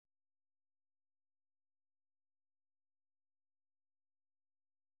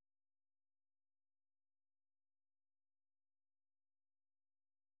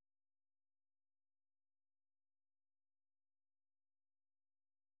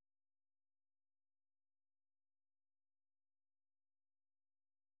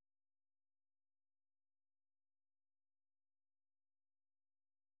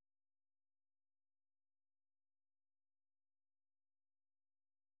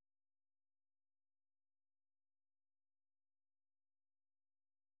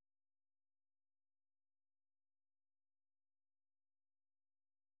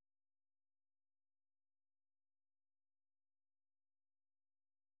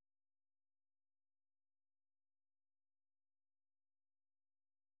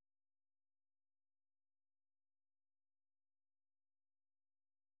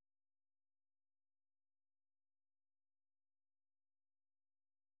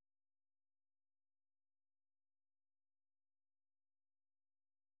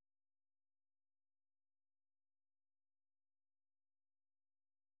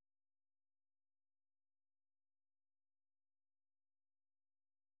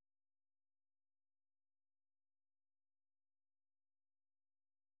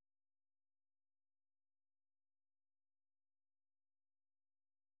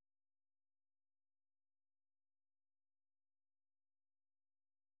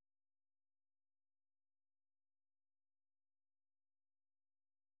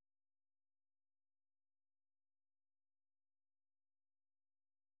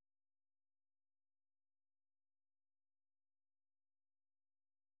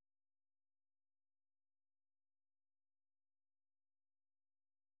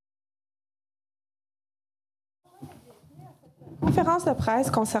Welcome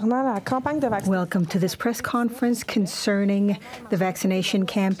to this press conference concerning the vaccination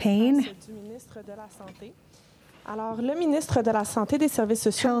campaign. Health Minister,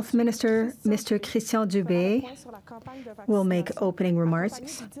 Mr. Christian Dubé, will make opening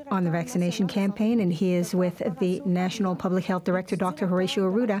remarks on the vaccination campaign, and he is with the National Public Health Director, Dr.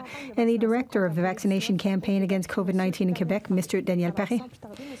 Horacio Arruda, and the Director of the vaccination campaign against COVID-19 in Quebec, Mr. Daniel Paré.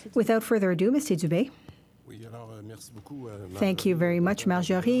 Without further ado, Mr. Dubé. Thank you very much,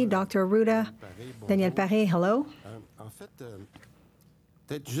 Marjorie. Dr. Arruda, Daniel Paré, hello.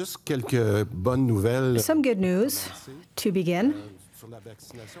 Some good news to begin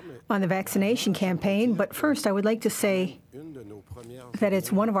on the vaccination campaign, but first I would like to say that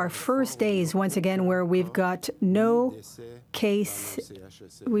it's one of our first days once again where we've got no cases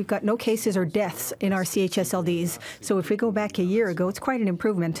or deaths in our CHSLDs. So if we go back a year ago, it's quite an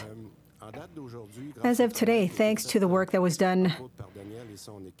improvement. As of today, thanks to the work that was done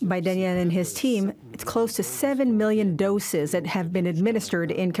by Daniel and his team, it's close to 7 million doses that have been administered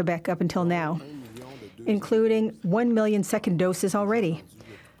in Quebec up until now, including 1 million second doses already.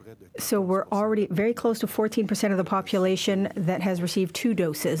 So we're already very close to 14% of the population that has received 2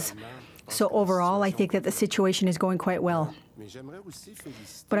 doses. So overall, I think that the situation is going quite well.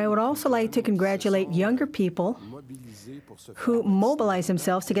 But I would also like to congratulate younger people who mobilize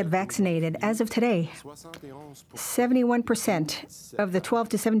themselves to get vaccinated. As of today, 71% of the 12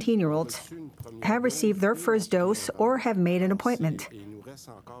 to 17-year-olds have received their first dose or have made an appointment.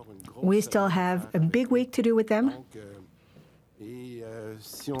 We still have a big week to do with them.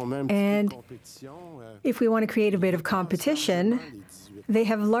 And if we want to create a bit of competition, they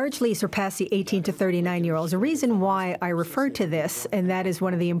have largely surpassed the 18 to 39-year-olds. The reason why I refer to this, and that is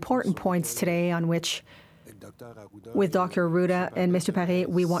one of the important points today on which, with Dr. Arruda and Mr. Paré,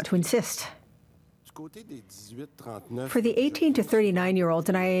 we want to insist. For the 18 to 39-year-olds,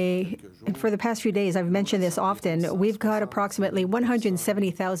 and for the past few days I've mentioned this often, we've got approximately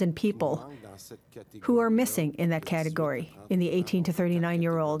 170,000 people who are missing in that category, in the 18 to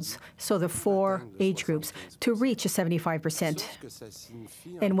 39-year-olds, so the 4 age groups, to reach a 75%.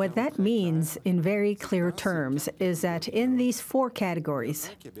 And what that means, in very clear terms, is that in these 4 categories,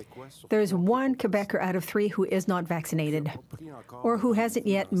 there's 1 Quebecer out of 3 who is not vaccinated, or who hasn't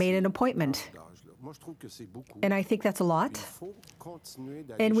yet made an appointment. And I think that's a lot.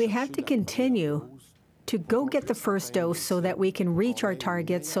 And we have to continue to go get the first dose so that we can reach our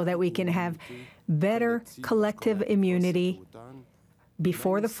targets, so that we can have better collective immunity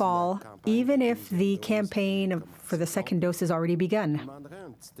before the fall, even if the campaign for the second dose has already begun.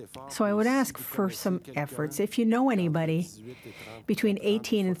 So I would ask for some efforts. If you know anybody between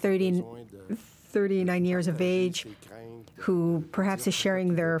 18 and 39 years of age who perhaps is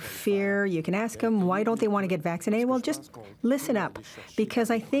sharing their fear, you can ask them, why don't they want to get vaccinated? Well, just listen up,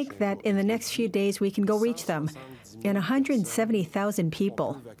 because I think that in the next few days we can go reach them. And 170,000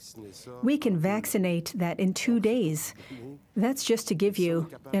 people, we can vaccinate that in 2 days. That's just to give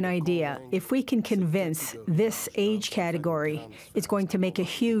you an idea. If we can convince this age category, it's going to make a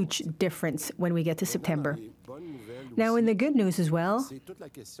huge difference when we get to September. Now, in the good news as well,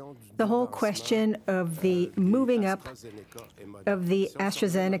 the whole question of the moving up of the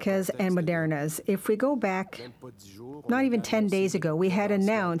AstraZenecas and Modernas. If we go back, not even 10 days ago, we had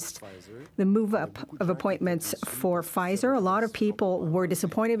announced the move up of appointments for Pfizer. A lot of people were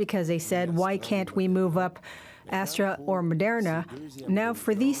disappointed because they said, why can't we move up Astra or Moderna? Now,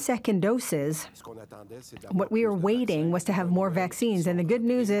 for these second doses, what we were waiting was to have more vaccines. And the good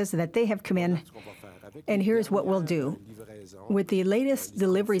news is that they have come in. And here's what we'll do. With the latest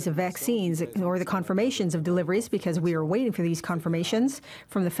deliveries of vaccines, or the confirmations of deliveries, because we are waiting for these confirmations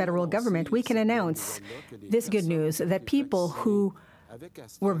from the federal government, we can announce this good news, that people who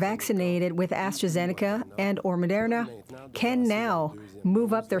were vaccinated with AstraZeneca and or Moderna can now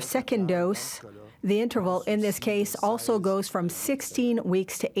move up their second dose. The interval in this case also goes from 16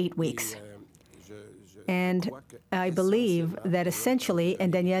 weeks to 8 weeks. And I believe that essentially,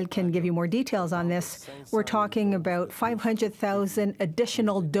 and Daniel can give you more details on this, we're talking about 500,000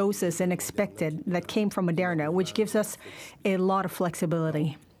 additional doses and expected that came from Moderna, which gives us a lot of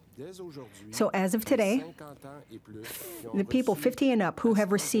flexibility. So as of today, the people 50 and up who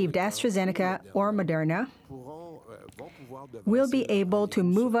have received AstraZeneca or Moderna will be able to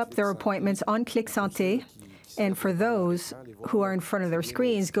move up their appointments on Click Santé. And for those who are in front of their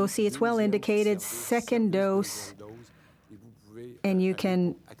screens, go see it's well indicated, second dose, and you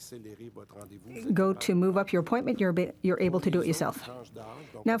can go to move up your appointment. You're able to do it yourself.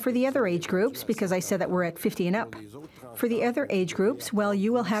 Now, for the other age groups, because I said that we're at 50 and up, for the other age groups, well,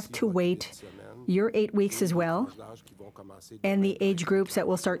 you will have to wait your 8 weeks as well, and the age groups that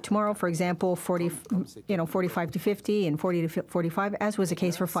will start tomorrow, for example, 45 to 50 and 40 to 45, as was the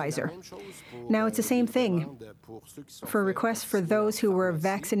case for Pfizer. Now, it's the same thing for requests for those who were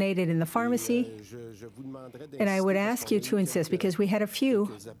vaccinated in the pharmacy, and I would ask you to insist, because we had a few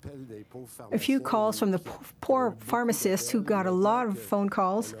calls from the poor pharmacists who got a lot of phone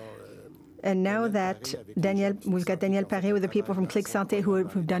calls. And now that we've got Daniel Paré with the people from Clic Santé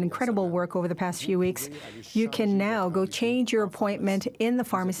who've done incredible work over the past few weeks, you can now go change your appointment in the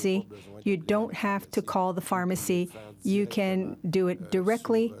pharmacy. You don't have to call the pharmacy. You can do it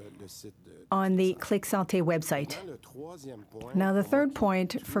directly on the Clic Santé website. Now, the third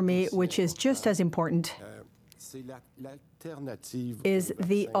point for me, which is just as important, is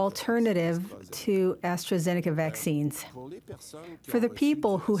the alternative to AstraZeneca vaccines. For the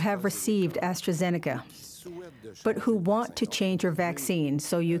people who have received AstraZeneca, but who want to change your vaccine,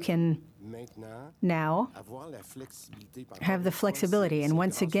 so you can now have the flexibility. And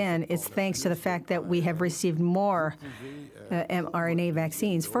once again, it's thanks to the fact that we have received more mRNA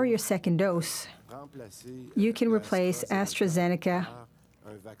vaccines. For your second dose, you can replace AstraZeneca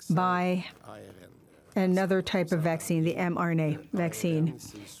by another type of vaccine, the mRNA vaccine.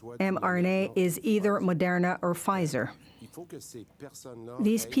 mRNA is either Moderna or Pfizer.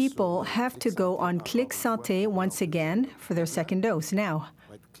 These people have to go on Clic Santé once again for their second dose. Now,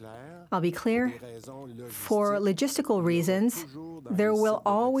 I'll be clear, for logistical reasons, there will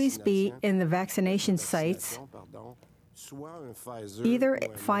always be in the vaccination sites either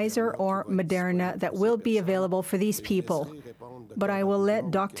Pfizer or Moderna that will be available for these people. But I will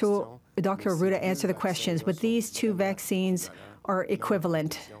let Dr. Arruda answer the questions. But these two vaccines are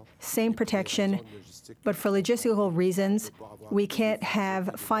equivalent. Same protection, but for logistical reasons, we can't have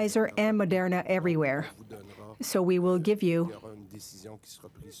Pfizer and Moderna everywhere. So we will give you,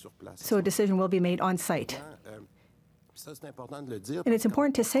 so a decision will be made on site. And it's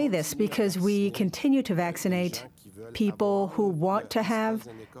important to say this because we continue to vaccinate people who want to have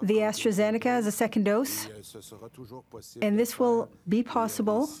the AstraZeneca as a second dose, and this will be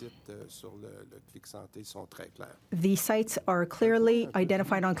possible. The sites are clearly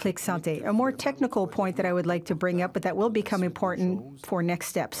identified on Clic Santé. A more technical point that I would like to bring up, but that will become important for next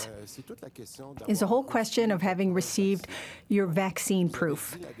steps, is the whole question of having received your vaccine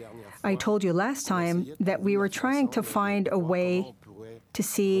proof. I told you last time that we were trying to find a way to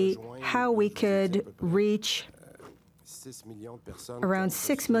see how we could reach around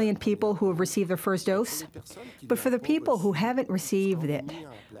 6 million people who have received their first dose. But for the people who haven't received it,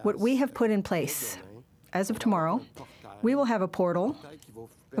 what we have put in place, as of tomorrow, we will have a portal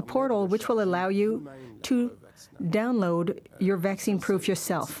which will allow you to download your vaccine proof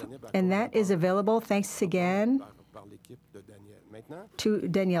yourself. And that is available, thanks again to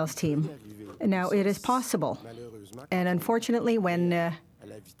Danielle's team. Now, it is possible. And unfortunately, when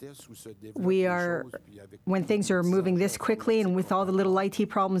things are moving this quickly and with all the little IT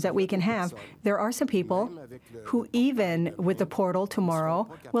problems that we can have, there are some people who, even with the portal tomorrow,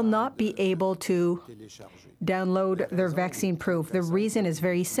 will not be able to download their vaccine proof. The reason is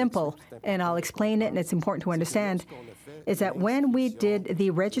very simple, and I'll explain it, and it's important to understand, is that when we did the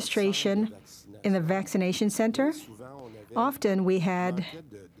registration in the vaccination center, often we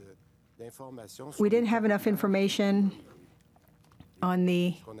didn't have enough information on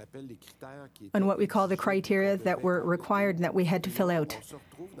what we call the criteria that were required and that we had to fill out.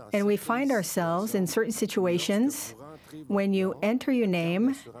 And we find ourselves in certain situations when you enter your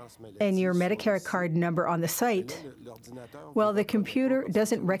name and your Medicare card number on the site, well, the computer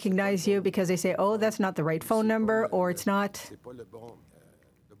doesn't recognize you because they say, oh, that's not the right phone number, or it's not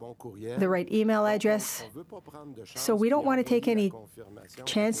the right email address. So we don't want to take any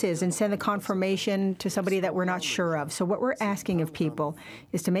chances and send the confirmation to somebody that we're not sure of. So what we're asking of people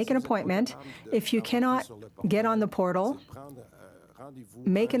is to make an appointment. If you cannot get on the portal,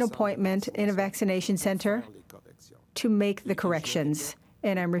 make an appointment in a vaccination center to make the corrections.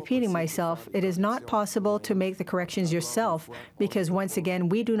 And I'm repeating myself, it is not possible to make the corrections yourself because, once again,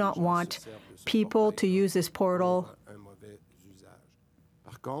 we do not want people to use this portal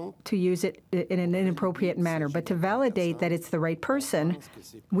to use it in an inappropriate manner. But to validate that it's the right person,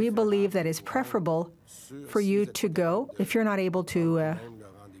 we believe that it's preferable for you to go, if you're not able to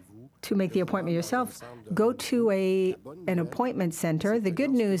make the appointment yourself, go to an appointment center. The good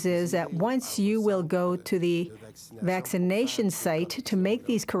news is that once you will go to the vaccination site to make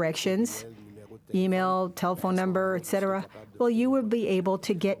these corrections, email, telephone number, etc., well, you will be able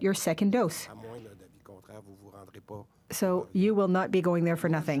to get your second dose. So you will not be going there for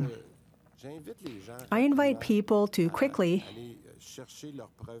nothing. I invite people to quickly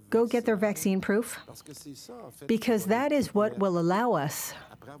go get their vaccine proof, because that is what will allow us,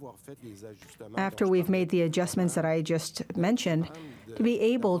 after we've made the adjustments that I just mentioned, to be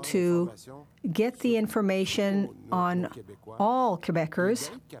able to get the information on all Quebecers,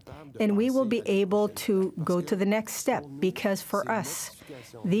 and we will be able to go to the next step, because for us,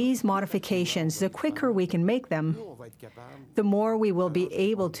 these modifications, the quicker we can make them, the more we will be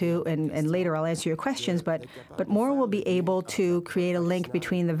able to, and later I'll answer your questions, but more we'll be able to create a link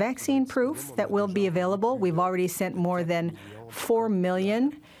between the vaccine proof that will be available. We've already sent more than 4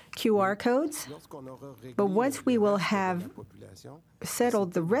 million QR codes. But once we will have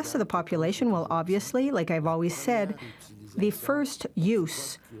settled the rest of the population, well, obviously, like I've always said, the first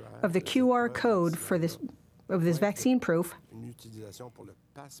use of the QR code for this vaccine proof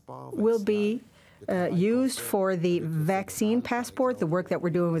will be used for the vaccine passport, the work that we're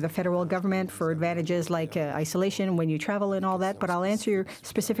doing with the federal government for advantages like isolation when you travel and all that. But I'll answer your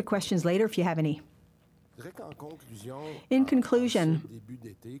specific questions later if you have any. In conclusion,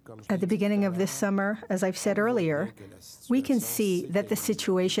 at the beginning of this summer, as I've said earlier, we can see that the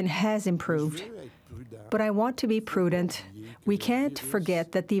situation has improved. But I want to be prudent. We can't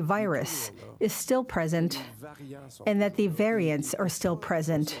forget that the virus is still present and that the variants are still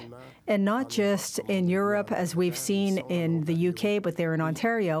present. And not just in Europe, as we've seen in the UK, but they're in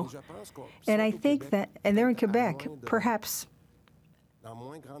Ontario. And I think that, and they're in Quebec, perhaps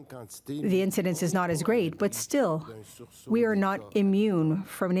the incidence is not as great, but still, we are not immune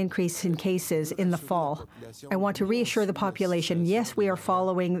from an increase in cases in the fall. I want to reassure the population, yes, we are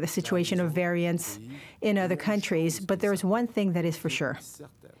following the situation of variants in other countries, but there's one thing that is for sure,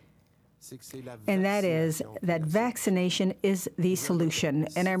 and that is that vaccination is the solution.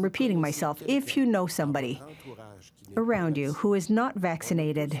 And I'm repeating myself, if you know somebody around you who is not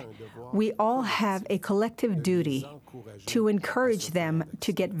vaccinated, we all have a collective duty to encourage them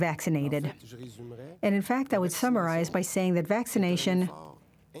to get vaccinated. And in fact, I would summarize by saying that vaccination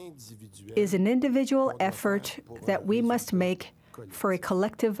is an individual effort that we must make for a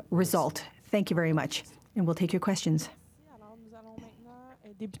collective result. Thank you very much. And we'll take your questions.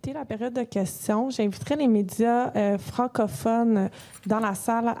 Débuter la période de questions. J'inviterai les médias francophones dans la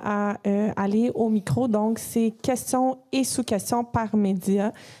salle à aller au micro. Donc, c'est questions et sous-questions par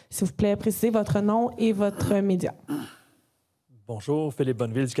média. S'il vous plaît, précisez votre nom et votre média. Bonjour, Philippe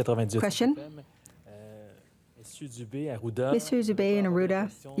Bonneville du 98. Question. Mr. Dubé and Arruda,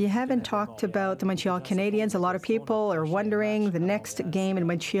 you haven't talked about the Montreal Canadiens. A lot of people are wondering. The next game in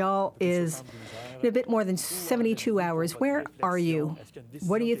Montreal is in a bit more than 72 hours. Where are you?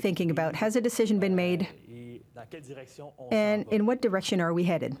 What are you thinking about? Has a decision been made? And in what direction are we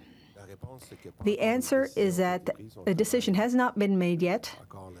headed? The answer is that a decision has not been made yet.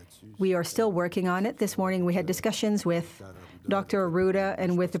 We are still working on it. This morning we had discussions with Dr. Arruda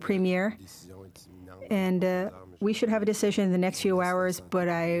and with the Premier. And we should have a decision in the next few hours, but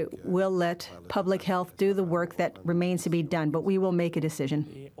I will let public health do the work that remains to be done, but we will make a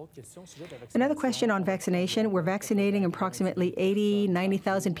decision. Another question on vaccination. We're vaccinating approximately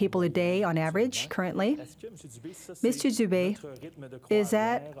 90,000 people a day on average currently. Mr. Dubé, is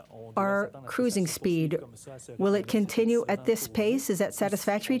that our cruising speed? Will it continue at this pace? Is that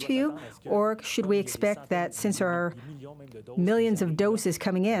satisfactory to you? Or should we expect that since there are millions of doses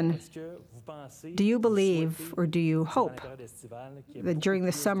coming in, do you believe or do you hope that during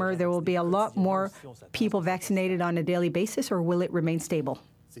the summer there will be a lot more people vaccinated on a daily basis, or will it remain stable?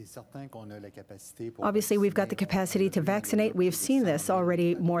 Obviously, we've got the capacity to vaccinate. We've seen this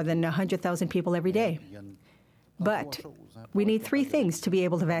already, more than 100,000 people every day. But we need three things to be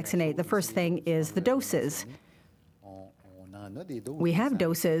able to vaccinate. The first thing is the doses. We have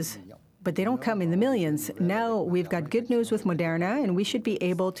doses, but they don't come in the millions. Now we've got good news with Moderna, and we should be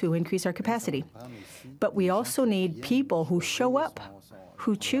able to increase our capacity. But we also need people who show up,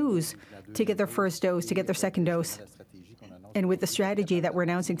 who choose to get their first dose, to get their second dose. And with the strategy that we're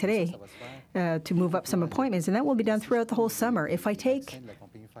announcing today, to move up some appointments, and that will be done throughout the whole summer. If I take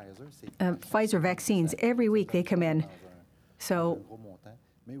Pfizer vaccines, every week they come in. So,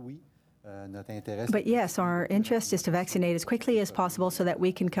 but yes, our interest is to vaccinate as quickly as possible so that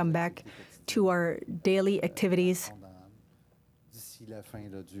we can come back to our daily activities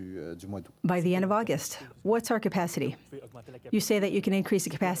by the end of August. What's our capacity? You say that you can increase the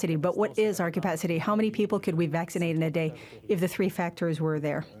capacity, but what is our capacity? How many people could we vaccinate in a day if the three factors were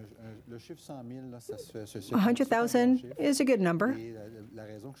there? 100,000 is a good number.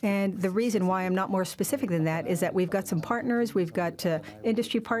 And the reason why I'm not more specific than that is that we've got some partners, we've got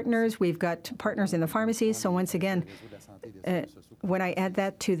industry partners, we've got partners in the pharmacies. So once again, when I add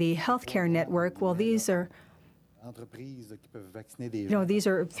that to the healthcare network, well, these are You know, these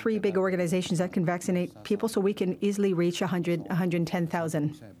are three big organizations that can vaccinate people, so we can easily reach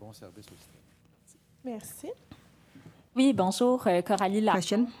 110,000. Merci. Oui, bonjour, Coralie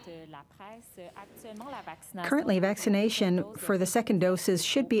Question. La presse. Actuellement, la vaccination. Currently, vaccination for the second doses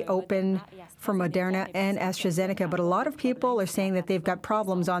should be open for Moderna and AstraZeneca, but a lot of people are saying that they've got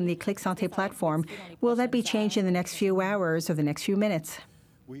problems on the Clic Santé platform. Will that be changed in the next few hours or the next few minutes?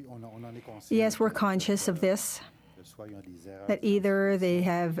 Yes, we're conscious of this, that either they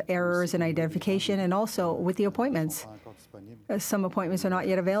have errors in identification and also with the appointments. Some appointments are not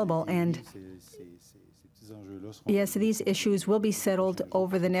yet available, and yes, these issues will be settled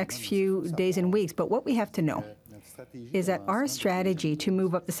over the next few days and weeks. But what we have to know is that our strategy to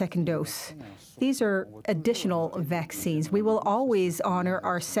move up the second dose, these are additional vaccines. We will always honor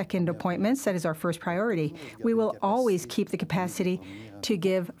our second appointments. That is our first priority. We will always keep the capacity to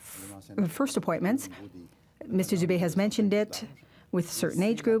give first appointments. Mr. Dubé has mentioned it with certain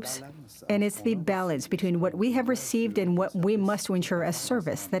age groups, and it's the balance between what we have received and what we must ensure as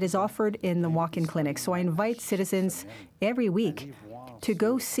service that is offered in the walk-in clinic. So I invite citizens every week to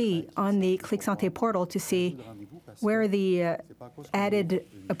go see on the Clic Santé portal to see where are the added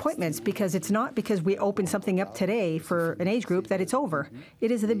appointments, because it's not because we open something up today for an age group that it's over.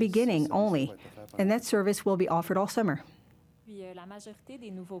 It is the beginning only, and that service will be offered all summer.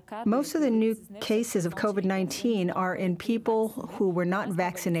 Most of the new cases of COVID-19 are in people who were not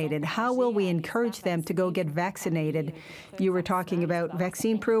vaccinated. How will we encourage them to go get vaccinated? You were talking about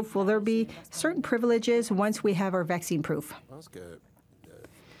vaccine proof. Will there be certain privileges once we have our vaccine proof?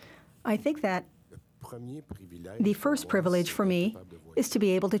 I think that the first privilege for me is to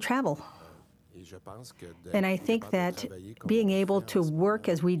be able to travel. And I think that being able to work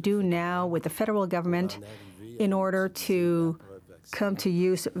as we do now with the federal government in order to come to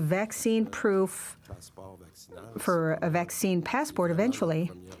use vaccine proof for a vaccine passport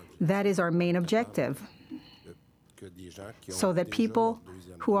eventually, that is our main objective. So that people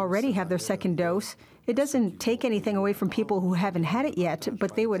who already have their second dose, it doesn't take anything away from people who haven't had it yet,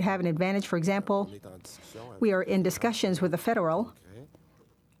 but they would have an advantage. For example, we are in discussions with the federal.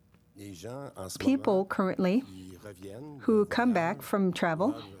 People currently who come back from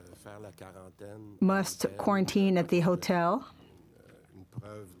travel must quarantine at the hotel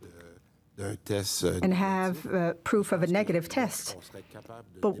and have proof of a negative test.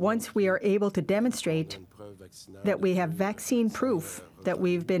 But once we are able to demonstrate that we have vaccine proof, that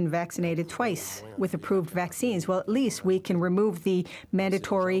we've been vaccinated twice with approved vaccines, well, at least we can remove the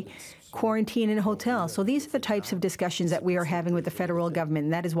mandatory quarantine in a hotel. So these are the types of discussions that we are having with the federal government,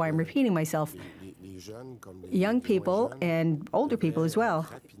 and that is why I'm repeating myself. Young people and older people as well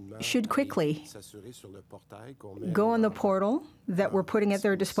should quickly go on the portal that we're putting at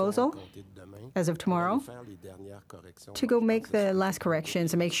their disposal as of tomorrow to go make the last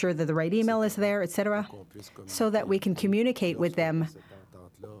corrections and make sure that the right email is there, etc., so that we can communicate with them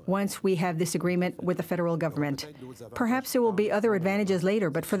once we have this agreement with the federal government. Perhaps there will be other advantages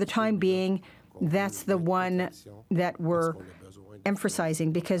later, but for the time being, that's the one that we're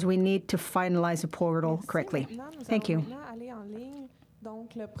emphasizing because we need to finalize the portal correctly. Thank you.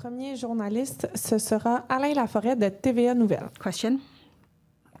 Donc, le premier journaliste, ce sera Alain Laforêt de TVA Nouvelles. Question.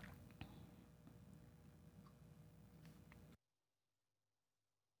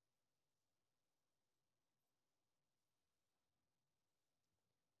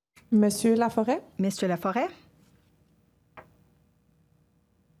 Monsieur Laforêt. Mr. Laforêt.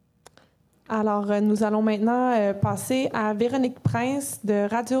 Alors, nous allons maintenant passer à Véronique Prince de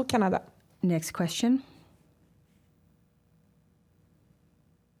Radio-Canada. Next question.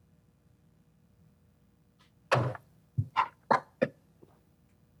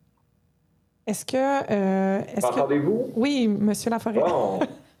 Est-ce que... Entendez-vous? Oui, Monsieur Laforêt. Bon,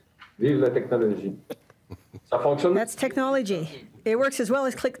 vive la technologie. Ça fonctionne? That's technology. It works as well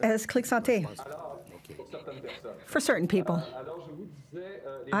as Clic Santé. For certain people.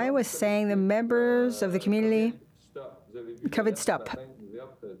 I was saying the members of the community, COVID Stop.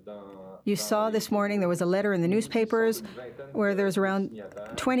 You saw this morning there was a letter in the newspapers where there's around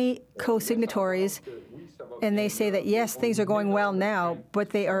 20 co-signatories, and they say that, yes, things are going well now, but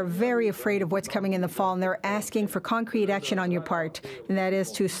they are very afraid of what's coming in the fall, and they're asking for concrete action on your part, and that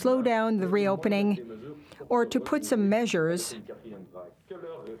is to slow down the reopening or to put some measures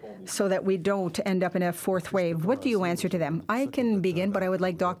so that we don't end up in a fourth wave. What do you answer to them? I can begin, but I would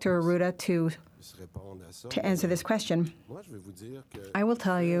like Dr. Arruda to answer this question. I will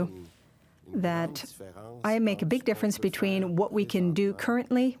tell you that I make a big difference between what we can do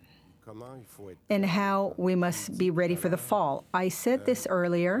currently and how we must be ready for the fall. I said this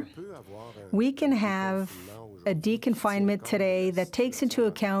earlier. We can have a deconfinement today that takes into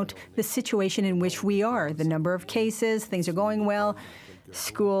account the situation in which we are, the number of cases, things are going well,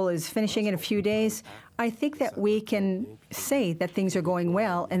 school is finishing in a few days. I think that we can say that things are going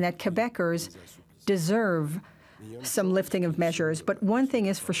well and that Quebecers deserve some lifting of measures. But one thing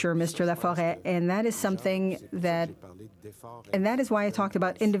is for sure, Mr. Laforêt, and that is something that, and that is why I talked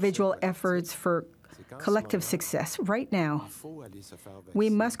about individual efforts for collective success. Right now, we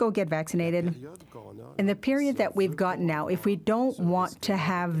must go get vaccinated. In the period that we've got now, if we don't want to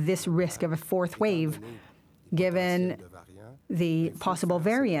have this risk of a fourth wave, given the possible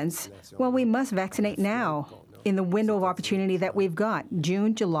variants, well, we must vaccinate now in the window of opportunity that we've got,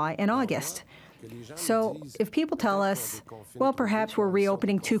 June, July, and August. So if people tell us, well, perhaps we're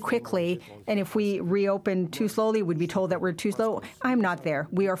reopening too quickly, and if we reopen too slowly, we'd be told that we're too slow, I'm not there.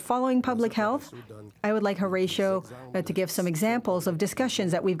 We are following public health. I would like Horacio to give some examples of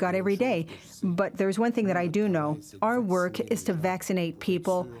discussions that we've got every day. But there's one thing that I do know. Our work is to vaccinate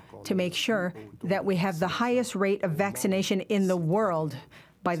people to make sure that we have the highest rate of vaccination in the world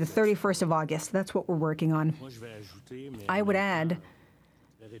by the 31st of August. That's what we're working on. I would add,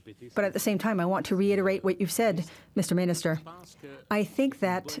 but at the same time, I want to reiterate what you've said, Mr. Minister. I think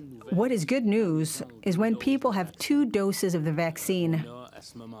that what is good news is when people have 2 doses of the vaccine,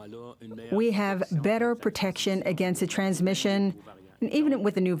 we have better protection against the transmission, even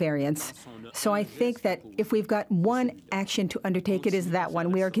with the new variants. So I think that if we've got one action to undertake, it is that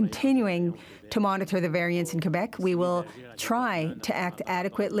one. We are continuing to monitor the variants in Quebec. We will try to act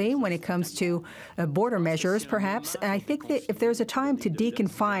adequately when it comes to border measures, perhaps. And I think that if there's a time to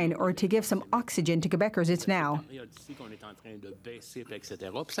deconfine or to give some oxygen to Quebecers, it's now.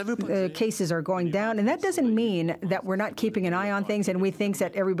 The cases are going down, and that doesn't mean that we're not keeping an eye on things and we think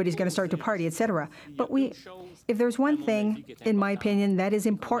that everybody's going to start to party, etc. But if there's one thing, in my opinion, that is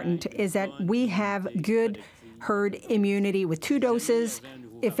important, is that we have good herd immunity with 2 doses.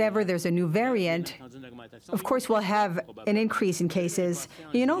 If ever there's a new variant, of course, we'll have an increase in cases.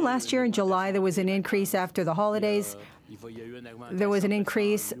 You know, last year in July, there was an increase after the holidays. There was an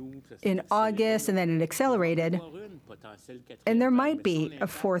increase in August, and then it accelerated. And there might be a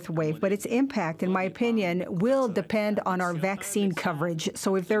 4th wave, but its impact, in my opinion, will depend on our vaccine coverage.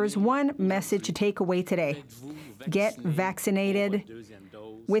 So if there is one message to take away today, get vaccinated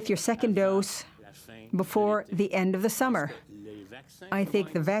with your 2nd dose before the end of the summer. I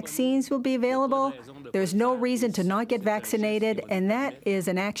think the vaccines will be available. There's no reason to not get vaccinated, and that is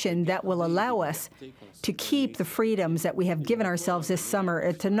an action that will allow us to keep the freedoms that we have given ourselves this summer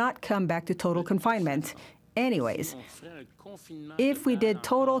and to not come back to total confinement. Anyways, if we did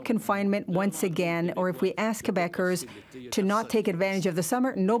total confinement once again, or if we asked Quebecers to not take advantage of the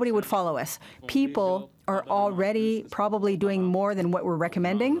summer, nobody would follow us. People are already probably doing more than what we're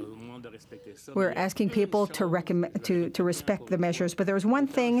recommending. We're asking people to respect the measures. But there was one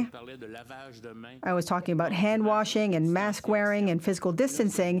thing I was talking about, hand washing and mask wearing and physical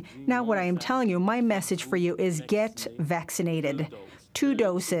distancing. Now what I am telling you, my message for you is get vaccinated. 2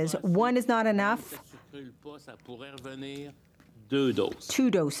 doses. 1 is not enough. 2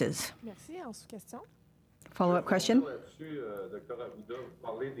 doses. Follow-up question?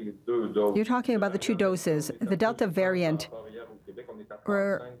 You're talking about the 2 doses. The Delta variant,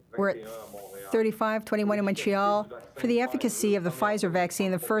 we're at 35, 21 in Montreal. For the efficacy of the Pfizer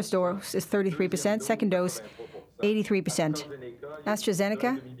vaccine, the 1st dose is 33%, 2nd dose, 83%.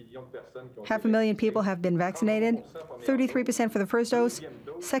 AstraZeneca, 500,000 people have been vaccinated, 33% for the 1st dose,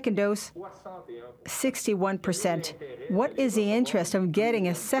 2nd dose, 61%. What is the interest of getting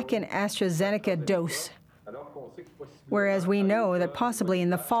a 2nd AstraZeneca dose? Whereas we know that possibly in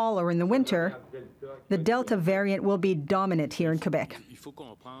the fall or in the winter, the Delta variant will be dominant here in Quebec.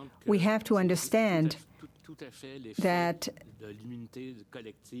 We have to understand that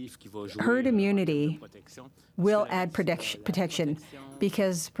herd immunity will add protection,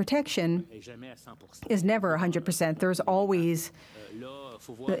 because protection is never 100%. There's always,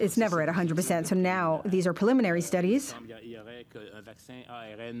 it's never at 100%. So now these are preliminary studies.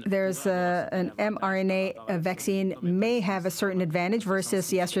 There's an mRNA vaccine may have a certain advantage versus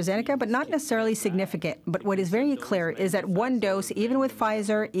the AstraZeneca, but not necessarily significant. But what is very clear is that 1 dose, even with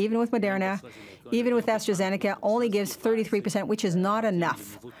Pfizer, even with Moderna, even with AstraZeneca, only gives 33%, which is not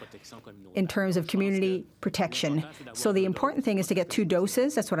enough in terms of community protection. So the important thing is to get 2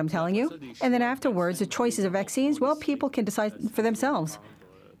 doses, that's what I'm telling you. And then afterwards, the choices of vaccines, well, people can decide for themselves.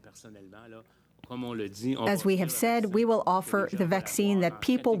 As we have said, we will offer the vaccine that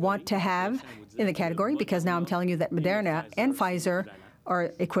people want to have in the category, because now I'm telling you that Moderna and Pfizer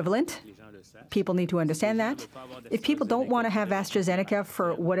are equivalent. People need to understand that. If people don't want to have AstraZeneca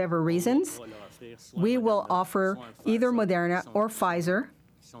for whatever reasons, we will offer either Moderna or Pfizer.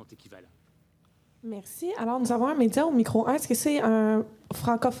 Merci. Alors, nous avons un média au micro 1. Est-ce que c'est un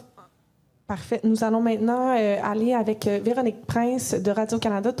francophone? Parfait. Nous allons maintenant aller avec Véronique Prince de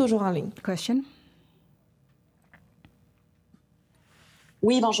Radio-Canada, toujours en ligne. Question.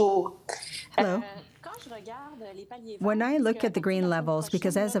 Oui, bonjour. Hello. When I look at the green levels,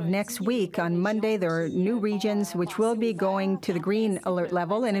 because as of next week, on Monday, there are new regions which will be going to the green alert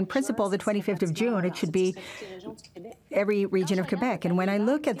level, and in principle, the 25th of June, it should be every region of Quebec. And when I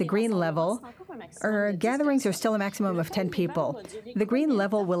look at the green level, our gatherings are still a maximum of 10 people. The green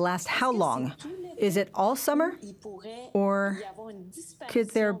level will last how long? Is it all summer? Or could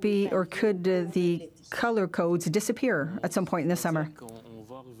there be, or could the color codes disappear at some point in the summer?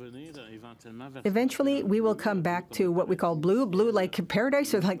 Eventually, we will come back to what we call blue like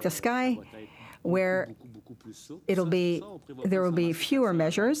paradise or like the sky, where there will be fewer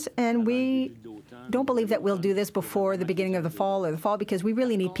measures, and we don't believe that we'll do this before the beginning of the fall because we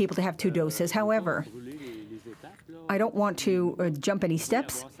really need people to have 2 doses. However, I don't want to jump any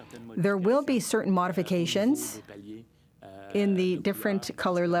steps. There will be certain modifications in the different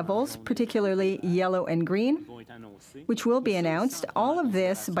color levels, particularly yellow and green, which will be announced. All of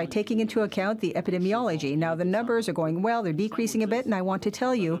this by taking into account the epidemiology. Now, the numbers are going well, they're decreasing a bit, and I want to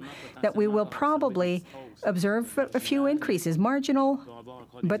tell you that we will probably observe a few increases, marginal,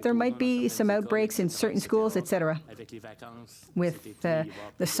 but there might be some outbreaks in certain schools, etc. With the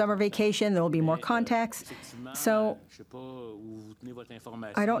summer vacation, there will be more contacts. So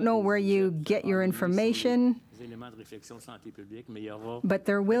I don't know where you get your information, but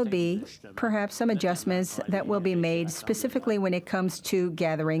there will be perhaps some adjustments that will be made specifically when it comes to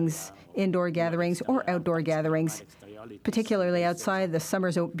gatherings, indoor gatherings or outdoor gatherings, particularly outside. The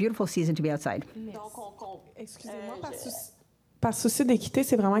summer's a beautiful season to be outside. Excusez-moi, par souci d'équité,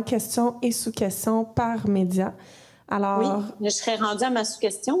 c'est vraiment question et sous-question par média. Alors... Oui, je serais rendue à ma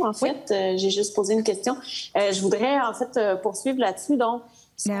sous-question. En fait, j'ai juste posé une question. Je voudrais, en fait, poursuivre là-dessus. Donc,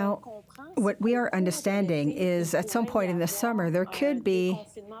 now, what we are understanding is at some point in the summer, there could be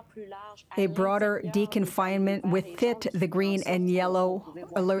a broader deconfinement with it, the green and yellow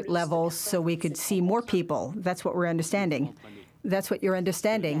alert levels, so we could see more people. That's what we're understanding. That's what you're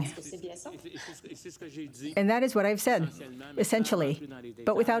understanding. And that is what I've said, essentially.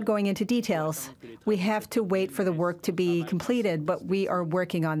 But without going into details, we have to wait for the work to be completed, but we are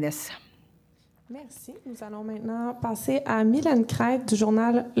working on this. Merci. Nous allons maintenant passer à Mylène Craig du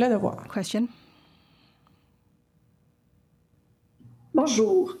journal Le Devoir. Question.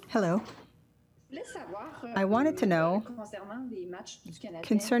 Bonjour. Hello. I wanted to know,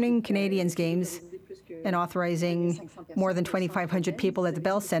 concerning Canadians' games and authorizing more than 2,500 people at the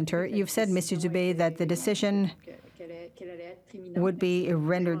Bell Centre, you've said, Mr. Dubé, that the decision would be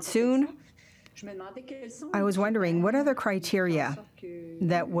rendered soon. I was wondering, what other criteria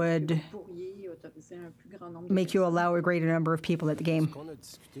that would make you allow a greater number of people at the game?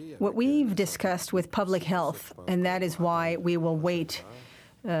 What we've discussed with public health, and that is why we will wait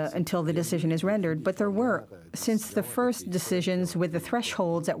until the decision is rendered. But there were, since the first decisions with the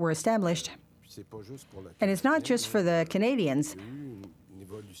thresholds that were established, and it's not just for the Canadians,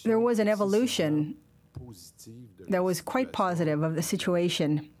 there was an evolution that was quite positive of the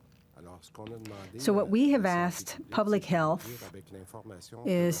situation. So what we have asked public health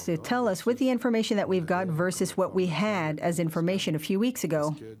is to tell us, with the information that we've got versus what we had as information a few weeks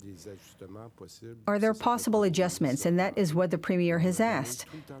ago, are there possible adjustments? And that is what the Premier has asked.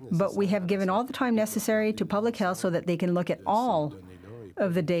 But we have given all the time necessary to public health so that they can look at all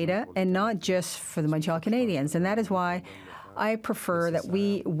of the data and not just for the Montreal Canadiens. And that is why I prefer that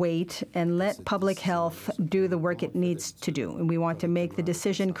we wait and let public health do the work it needs to do. And we want to make the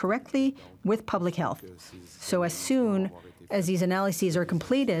decision correctly with public health. So as soon as these analyses are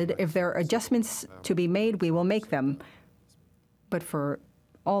completed, if there are adjustments to be made, we will make them. But for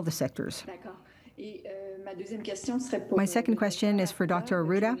all the sectors. My second question is for Dr.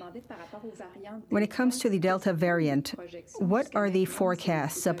 Arruda. When it comes to the Delta variant, what are the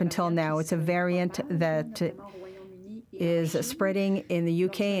forecasts up until now? It's a variant that is spreading in the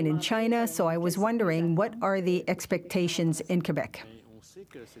UK and in China, so I was wondering, what are the expectations in Quebec?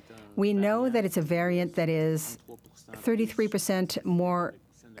 We know that it's a variant that is 33% more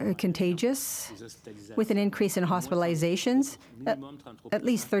contagious, with an increase in hospitalizations, at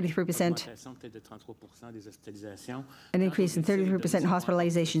least 33%, an increase in 33% in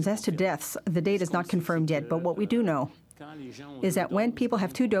hospitalizations. As to deaths, the data is not confirmed yet, but what we do know is that when people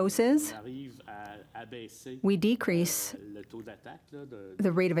have 2 doses, we decrease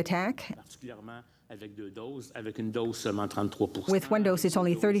the rate of attack, With one dose, it's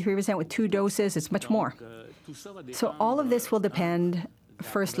only 33%. With two doses, it's much more. So all of this will depend,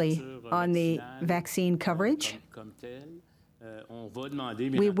 firstly, on the vaccine coverage.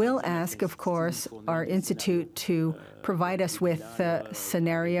 We will ask, of course, our institute to provide us with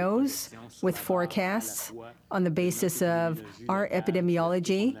scenarios, with forecasts on the basis of our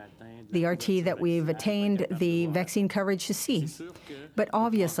epidemiology, the RT that we've attained, the vaccine coverage to see. But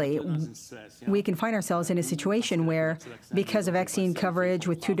obviously, we can find ourselves in a situation where, because of vaccine coverage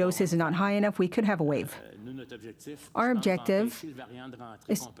with two doses is not high enough, we could have a wave. Our objective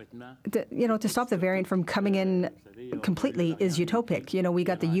is to stop the variant from coming in completely is utopic. We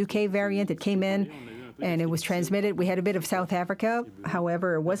got the UK variant, it came in, and it was transmitted. We had a bit of South Africa,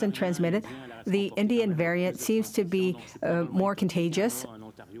 however, it wasn't transmitted. The Indian variant seems to be more contagious.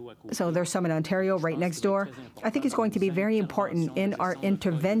 So there's some in Ontario right next door. I think it's going to be very important in our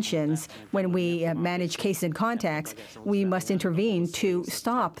interventions when we manage cases and contacts. We must intervene to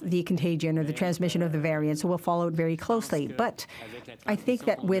stop the contagion or the transmission of the variant. So we'll follow it very closely. But I think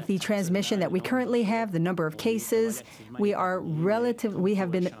that with the transmission that we currently have, the number of cases, we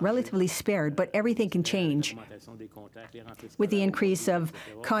have been relatively spared, but everything can change with the increase of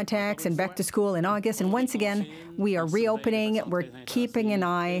contacts and back to school in August. And once again, we are reopening. We're keeping an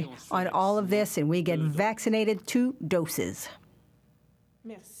eye on all of this, and we get vaccinated 2 doses.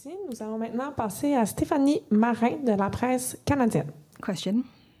 Merci. Nous allons maintenant passer à Stéphanie Marin de la presse canadienne. Question.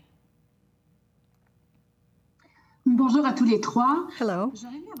 Bonjour à tous les trois. Hello.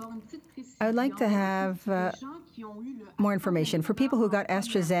 I would like to have more information for people who got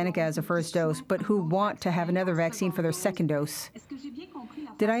AstraZeneca as a first dose, but who want to have another vaccine for their second dose.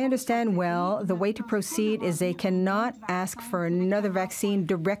 Did I understand well? The way to proceed is they cannot ask for another vaccine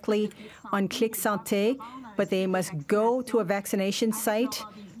directly on Clic Santé, but they must go to a vaccination site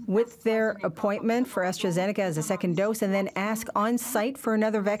with their appointment for AstraZeneca as a second dose and then ask on site for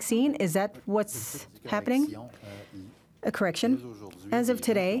another vaccine? Is that what's happening? A correction. As of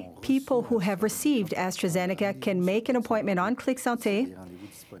today, people who have received AstraZeneca can make an appointment on Clic Santé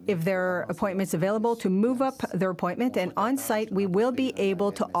if there are appointments available to move up their appointment, and on site we will be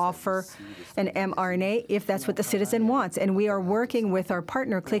able to offer an mRNA if that's what the citizen wants. And we are working with our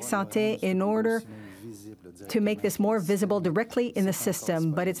partner Clic Santé in order to make this more visible directly in the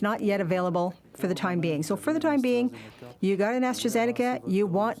system, but it's not yet available for the time being. So for the time being, you got an AstraZeneca, you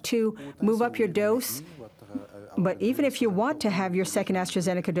want to move up your dose, but even if you want to have your second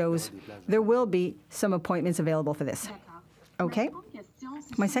AstraZeneca dose, there will be some appointments available for this. Okay.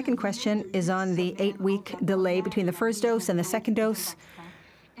 My second question is on the 8-week delay between the first dose and the second dose.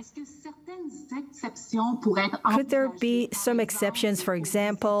 Could there be some exceptions, for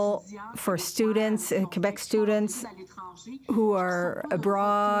example, for students, Quebec students who are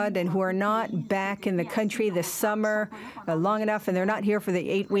abroad and who are not back in the country this summer long enough and they're not here for the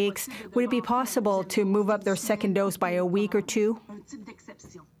 8 weeks? Would it be possible to move up their second dose by a week or 2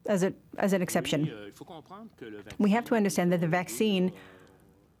 as an exception? We have to understand that the vaccine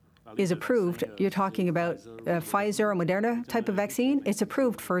is approved. You're talking about Pfizer or Moderna type of vaccine. It's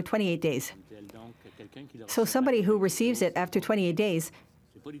approved for 28 days. So somebody who receives it after 28 days,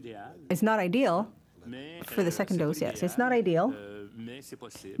 it's not ideal for the second dose, yes. It's not ideal,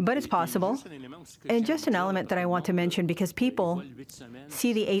 but it's possible. And just an element that I want to mention, because people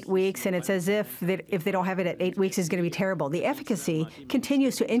see the 8 weeks and it's as if they don't have it at 8 weeks, it's going to be terrible. The efficacy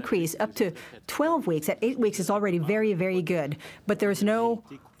continues to increase up to 12 weeks. At 8 weeks, it's already very, very good. But there's no...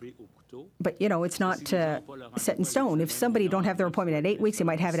 But, it's not set in stone. If somebody don't have their appointment at 8 weeks, they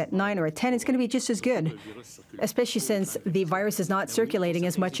might have it at 9 or at 10. It's going to be just as good, especially since the virus is not circulating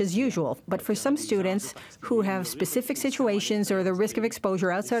as much as usual. But for some students who have specific situations or the risk of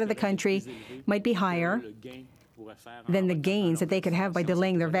exposure outside of the country might be higher than the gains that they could have by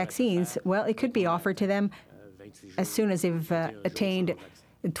delaying their vaccines, well, it could be offered to them as soon as they've attained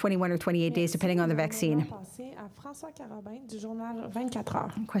 21 or 28 days, depending on the vaccine.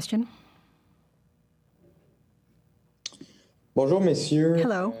 Question? Bonjour, messieurs.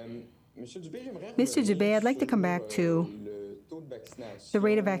 Hello. Mr. Dubé, I'd like to come back to the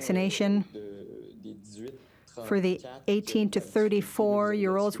rate of vaccination for the 18 to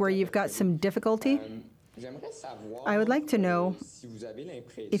 34-year-olds where you've got some difficulty. I would like to know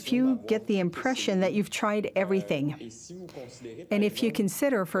if you get the impression that you've tried everything, and if you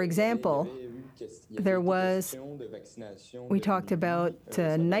consider, for example, we talked about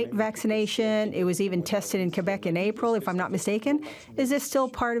night vaccination. It was even tested in Quebec in April, if I'm not mistaken. Is this still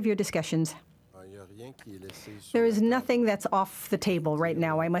part of your discussions? There is nothing that's off the table right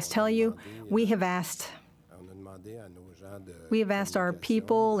now. I must tell you, we have asked We have asked our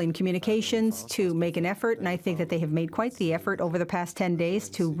people in communications to make an effort, and I think that they have made quite the effort over the past 10 days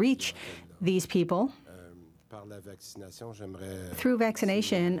to reach these people. Through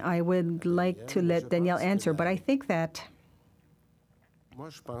vaccination, I would like to let Danielle answer, but I think that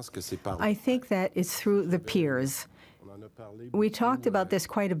it's through the peers. We talked about this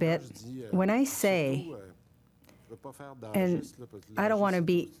quite a bit. When I say, and I don't want to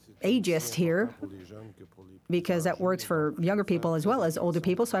be ageist here, because that works for younger people as well as older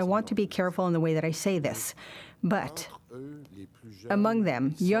people, so I want to be careful in the way that I say this. But among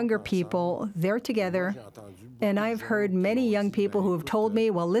them, younger people, they're together, and I've heard many young people who have told me,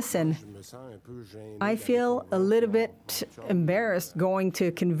 well, listen, I feel a little bit embarrassed going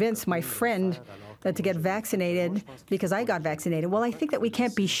to convince my friend to get vaccinated because I got vaccinated. Well, I think that we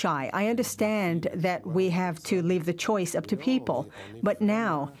can't be shy. I understand that we have to leave the choice up to people, but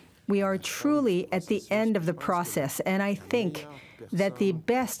now we are truly at the end of the process, and I think that the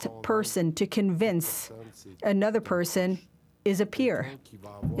best person to convince another person is a peer,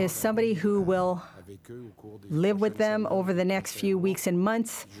 is somebody who will live with them over the next few weeks and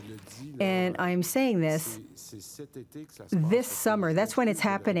months. And I'm saying this summer, that's when it's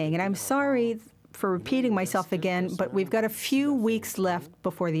happening. And I'm sorry for repeating myself again, but we've got a few weeks left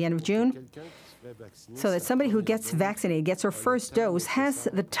before the end of June, so that somebody who gets vaccinated, gets her first dose, has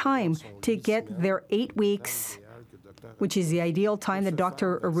the time to get their 8 weeks, which is the ideal time that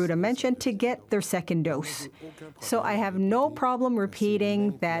Dr. Arruda mentioned, to get their second dose. So I have no problem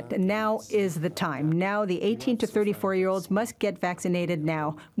repeating that now is the time. Now the 18 to 34-year-olds must get vaccinated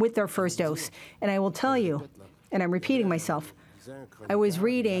now with their first dose. And I will tell you, and I'm repeating myself, I was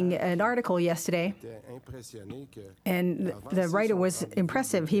reading an article yesterday, and the writer was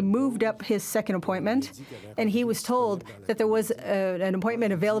impressive. He moved up his second appointment, and he was told that there was an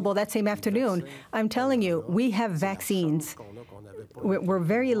appointment available that same afternoon. I'm telling you, we have vaccines. We're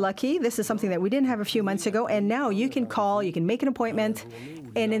very lucky. This is something that we didn't have a few months ago, and now you can call, you can make an appointment,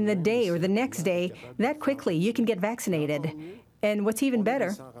 and in the day or the next day, that quickly, you can get vaccinated. And what's even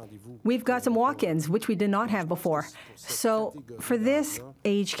better, we've got some walk-ins, which we did not have before. So for this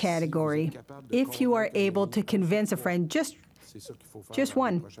age category, if you are able to convince a friend, just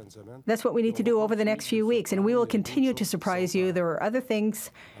one, that's what we need to do over the next few weeks. And we will continue to surprise you. There are other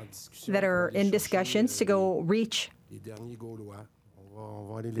things that are in discussions to go reach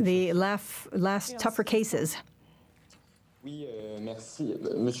the last tougher cases. Mr.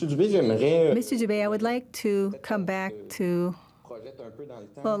 Dubé, I would like to come back to,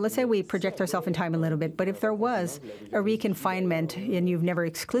 well, let's say we project ourselves in time a little bit, but if there was a reconfinement, and you've never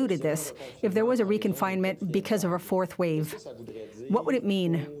excluded this, if there was a reconfinement because of a fourth wave, what would it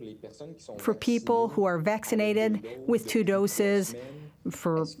mean for people who are vaccinated with 2 doses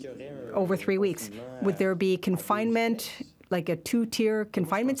for over 3 weeks? Would there be confinement, like a 2-tier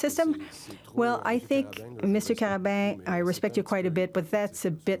confinement system? Well, I think, Mr. Carabin, I respect you quite a bit, but that's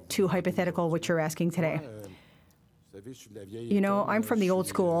a bit too hypothetical what you're asking today. You know, I'm from the old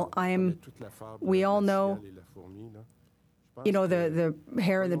school. We all know, you know, the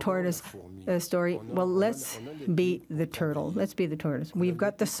hare and the tortoise story. Well, let's be the turtle. Let's be the tortoise. We've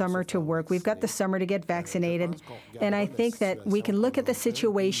got the summer to work. We've got the summer to get vaccinated. And I think that we can look at the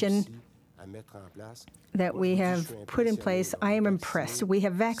situation that we have put in place. I am impressed. We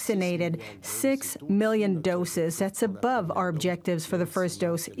have vaccinated 6 million doses. That's above our objectives for the first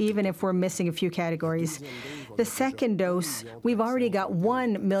dose, even if we're missing a few categories. The second dose, we've already got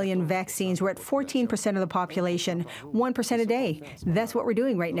 1 million vaccines. We're at 14% of the population, 1% a day. That's what we're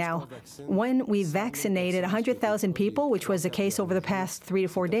doing right now. When we vaccinated 100,000 people, which was the case over the past 3 to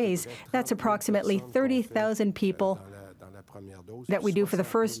 4 days, that's approximately 30,000 people that we do for the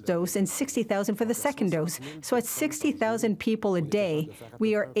first dose and 60,000 for the second dose. So at 60,000 people a day,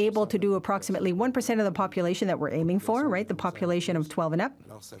 we are able to do approximately 1% of the population that we're aiming for, right? The population of 12 and up.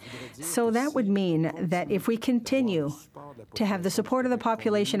 So that would mean that if we continue to have the support of the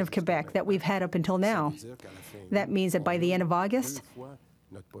population of Quebec that we've had up until now, that means that by the end of August,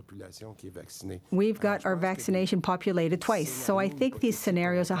 we've got our vaccination populated twice. So I think these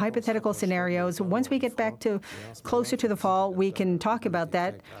scenarios are hypothetical scenarios. Once we get back to closer to the fall, we can talk about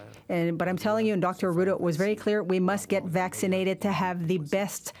that. But I'm telling you, and Dr. Arruda was very clear, we must get vaccinated to have the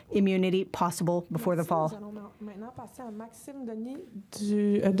best immunity possible before the fall.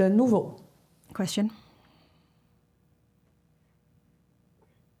 Question.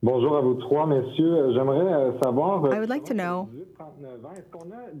 Bonjour à vous trois, messieurs. J'aimerais savoir. I would like to know,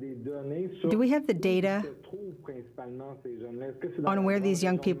 do we have the data on where these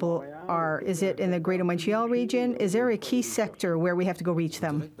young people are? Is it in the Greater Montreal region? Is there a key sector where we have to go reach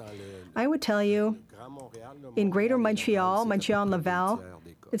them? I would tell you In Greater Montreal, Montreal and Laval,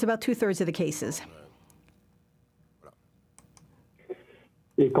 it's about 2/3 of the cases.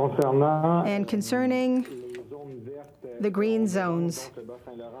 And concerning the green zones,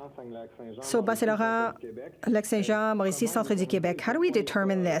 so Bas-Saint-Laurent, Lac-Saint-Jean, Mauricie, Centre du Québec, how do we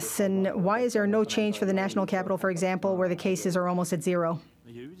determine this? And why is there no change for the national capital, for example, where the cases are almost at zero?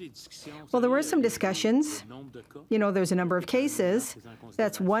 Well, there were some discussions. You know, there's a number of cases.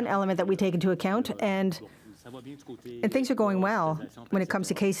 That's one element that we take into account. And things are going well when it comes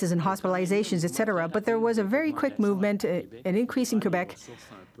to cases and hospitalizations, et cetera. But there was a very quick movement, an increase in Quebec,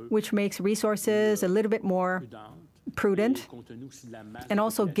 which makes resources a little bit more prudent. And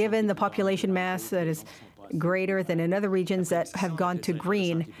also, given the population mass that is greater than in other regions that have gone to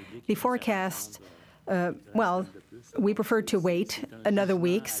green, the forecast, well, we prefer to wait another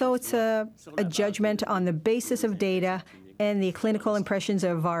week. So it's a judgment on the basis of data and the clinical impressions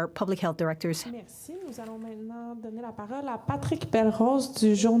of our public health directors. Merci. Nous allons maintenant donner la parole à Patrick Belrose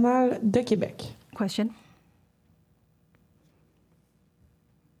du Journal de Québec. Question.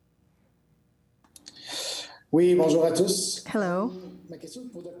 Oui, bonjour à tous. Hello.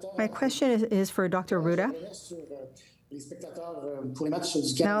 My question is for Dr. Arruda.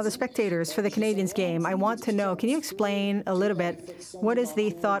 Now, the spectators for the Canadiens game, I want to know, can you explain a little bit, what is the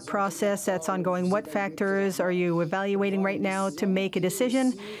thought process that's ongoing? What factors are you evaluating right now to make a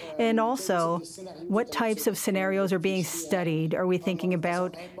decision? And also, what types of scenarios are being studied? Are we thinking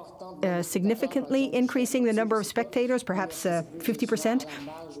about significantly increasing the number of spectators, perhaps 50%?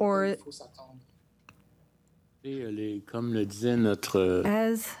 Or,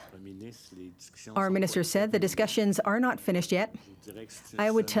 as our minister said, the discussions are not finished yet. I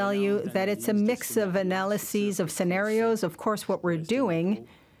would tell you that it's a mix of analyses of scenarios. Of course, what we're doing,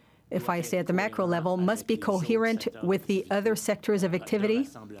 if I say at the macro level, must be coherent with the other sectors of activity.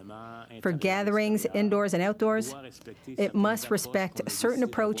 For gatherings, indoors and outdoors, it must respect certain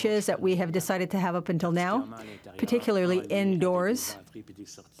approaches that we have decided to have up until now, particularly indoors,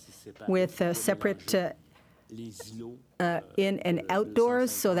 with separate in and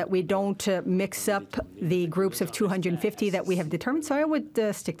outdoors, so that we don't mix up the groups of 250 that we have determined. So I would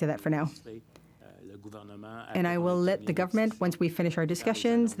stick to that for now. And I will let the government, once we finish our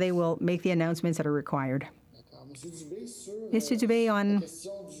discussions, they will make the announcements that are required. Mr. Dubé, on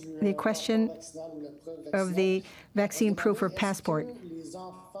the question of the vaccine proof or passport.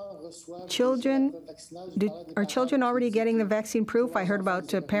 Are children already getting the vaccine proof? I heard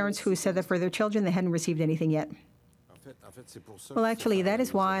about parents who said that for their children they hadn't received anything yet. Well, actually, that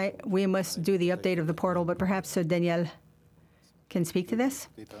is why we must do the update of the portal, but perhaps Danielle can speak to this?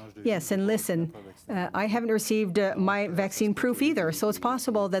 Yes, and listen, I haven't received my vaccine proof either, so it's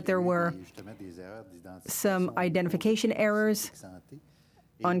possible that there were some identification errors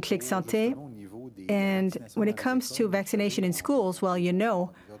on Clic Santé. And when it comes to vaccination in schools, well, you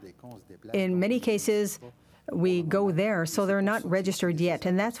know, in many cases, we go there, so they're not registered yet.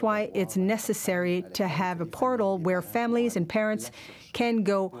 And that's why it's necessary to have a portal where families and parents can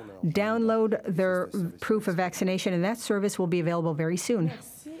go download their proof of vaccination, and that service will be available very soon.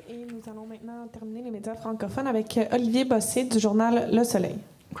 Merci. Et nous allons maintenant terminer les médias francophones avec Olivier Bossé du journal Le Soleil.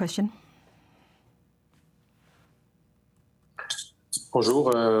 Question.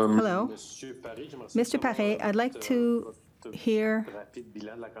 Bonjour. Hello. Mr. Paré, I'd like to hear,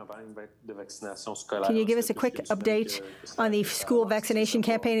 can you give us a quick update on the school vaccination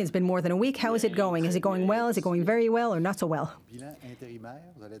campaign? It's been more than a week. How is it going? Is it going well? Is it going very well or not so well?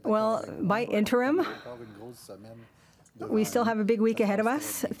 Well, by interim, we still have a big week ahead of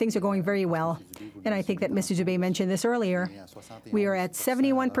us. Things are going very well. And I think that Mr. Dubé mentioned this earlier. We are at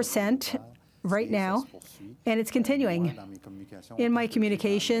 71% right now, and it's continuing. In my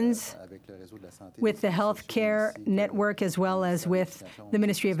communications with the healthcare network as well as with the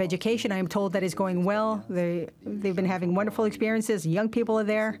Ministry of Education, I am told that it's going well. They've been having wonderful experiences. Young people are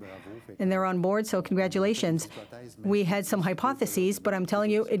there, and they're on board, so congratulations. We had some hypotheses, but I'm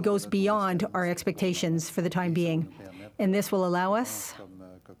telling you, it goes beyond our expectations for the time being. And this will allow us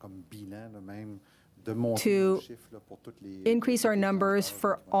to increase our numbers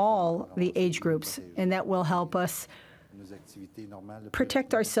for all the age groups, and that will help us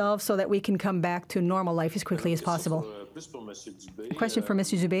protect ourselves so that we can come back to normal life as quickly as possible. A question for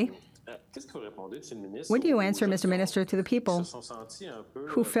Mr. Dubé. What do you answer, Mr. Minister, to the people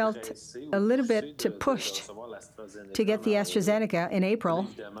who felt a little bit pushed to get the AstraZeneca in April,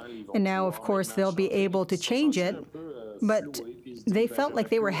 and now, of course, they'll be able to change it, but they felt like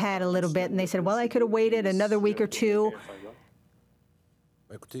they were had a little bit, and they said, well, I could have waited another week or two.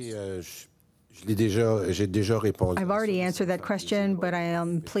 I've already answered that question, but I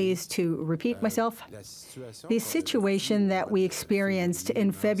am pleased to repeat myself. The situation that we experienced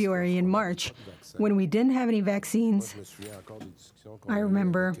in February and March, when we didn't have any vaccines, I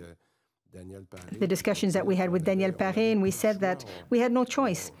remember the discussions that we had with Daniel Paré, and we said that we had no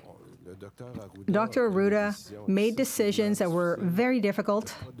choice. Dr. Arruda made decisions that were very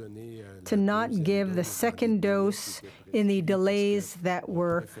difficult to not give the second dose in the delays that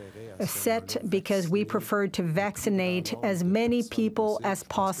were set because we preferred to vaccinate as many people as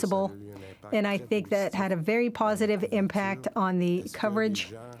possible. And I think that had a very positive impact on the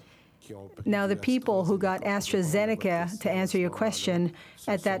coverage. Now, the people who got AstraZeneca, to answer your question,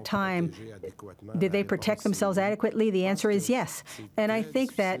 at that time, did they protect themselves adequately? The answer is yes. And I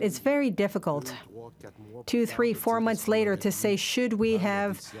think that it's very difficult 2, 3, 4 months later to say, should we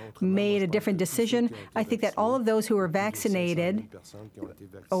have made a different decision? I think that all of those who were vaccinated,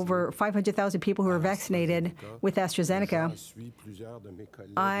 over 500,000 people who were vaccinated with AstraZeneca,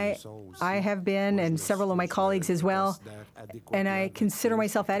 I have been, and several of my colleagues as well, and I consider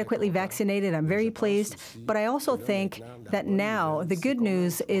myself adequately vaccinated. I'm very pleased. But I also think that now the good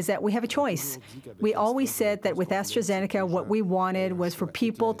news is that we have a choice. We always said that with AstraZeneca, what we wanted was for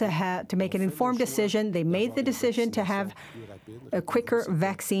people to make an informed decision. They made the decision to have a quicker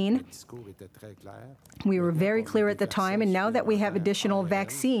vaccine. We were very clear at the time, and now that we have additional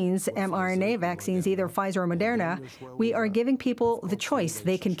vaccines, mRNA vaccines, either Pfizer or Moderna, we are giving people the choice.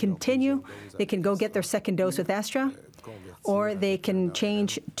 They can continue, they can go get their second dose with Astra, or they can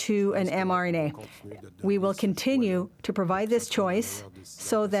change to an mRNA. We will continue to provide this choice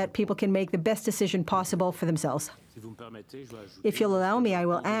so that people can make the best decision possible for themselves. If you'll allow me, I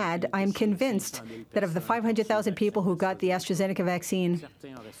will add, I'm convinced that of the 500,000 people who got the AstraZeneca vaccine,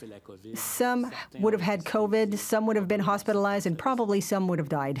 some would have had COVID, some would have been hospitalized, and probably some would have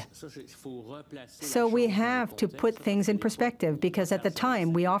died. So we have to put things in perspective, because at the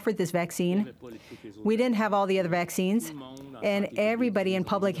time we offered this vaccine, we didn't have all the other vaccines, and everybody in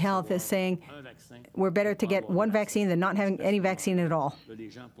public health is saying we're better to get one vaccine than not having any vaccine at all.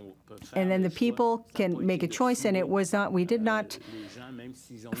 And then the people can make a choice, and it was not, we did not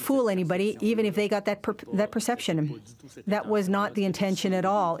fool anybody, even if they got that perception. That was not the intention at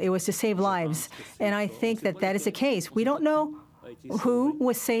all. It was to save lives. And I think that that is the case. We don't know who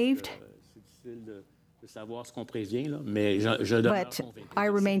was saved, but I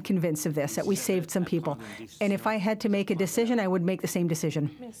remain convinced of this, that we saved some people. And if I had to make a decision, I would make the same decision.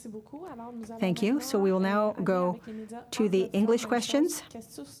 Thank you. So we will now go to the English questions.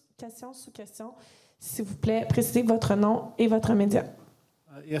 S'il vous plaît, précisez votre nom et votre média.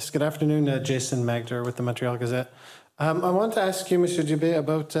 Yes, good afternoon, Jason Magder with the Montreal Gazette. I want to ask you, Mr. Dubé,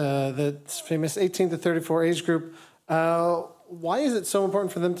 about the famous 18 to 34 age group. Why is it so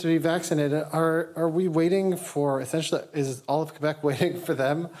important for them to be vaccinated? Are we waiting for, essentially, is all of Quebec waiting for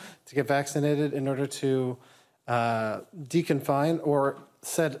them to get vaccinated in order to deconfine? Or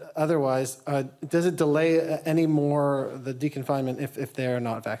said otherwise, does it delay any more the deconfinement if they are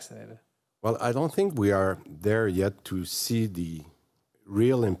not vaccinated? Well, I don't think we are there yet to see the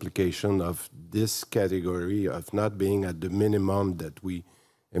real implication of this category of not being at the minimum that we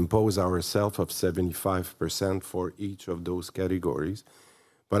impose ourselves of 75% for each of those categories.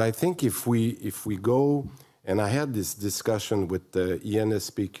 But I think if we go, and I had this discussion with the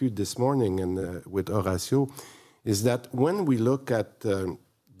ENSPQ this morning and with Horacio, is that when we look at the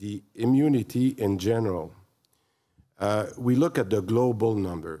immunity in general, we look at the global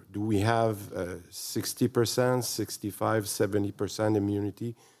number. Do we have 60%, 65, 70%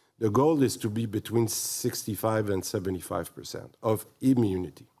 immunity? The goal is to be between 65 and 75% of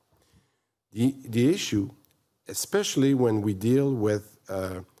immunity. The issue, especially when we deal with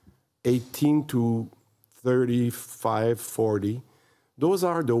 18 to 35, 40, those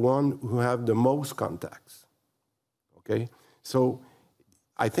are the ones who have the most contacts, okay? So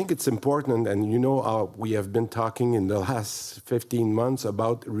I think it's important, and you know we have been talking in the last 15 months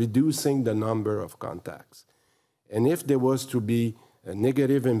about reducing the number of contacts. And if there was to be a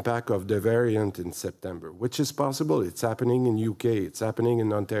negative impact of the variant in September, which is possible, it's happening in UK, it's happening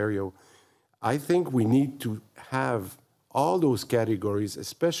in Ontario, I think we need to have all those categories,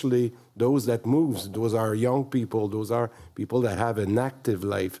 especially those that move. Those are young people, those are people that have an active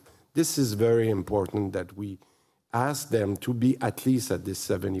life. This is very important that we ask them to be at least at this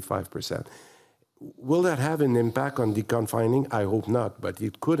 75%. Will that have an impact on deconfining? I hope not, but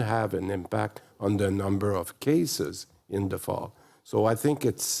it could have an impact on the number of cases in the fall. So I think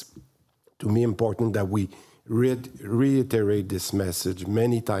it's, to me, important that we reiterate this message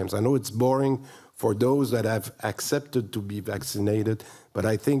many times. I know it's boring for those that have accepted to be vaccinated. But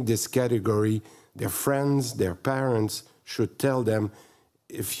I think this category, their friends, their parents, should tell them,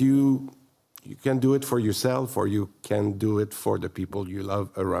 if you can do it for yourself or you can do it for the people you love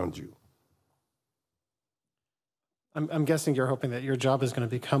around you. I'm guessing you're hoping that your job is going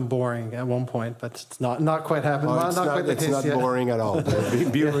to become boring at one point, but it's not quite happening. It's not boring at all.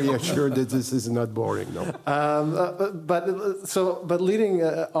 Be reassured that this is not boring, no. But leading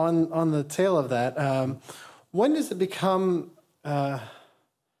on the tail of that, when does it become? I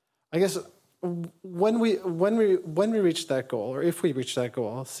guess when we reach that goal, or if we reach that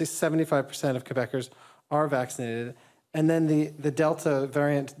goal, say 75% of Quebecers are vaccinated, and then the Delta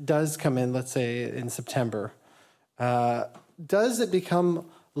variant does come in, let's say in September. Does it become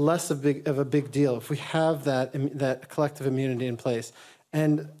less of a big deal if we have that collective immunity in place?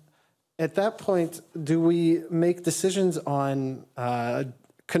 And at that point, do we make decisions on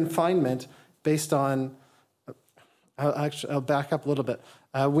confinement based on? I'll back up a little bit.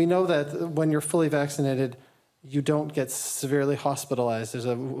 We know that when you're fully vaccinated, you don't get severely hospitalized. There's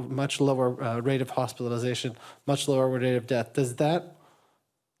a much lower rate of hospitalization, much lower rate of death. Does that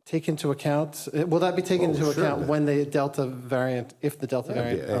take into account? Will that be taken into account when the Delta variant, if the Delta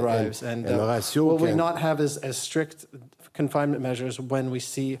variant arrives? And will we not have as strict confinement measures when we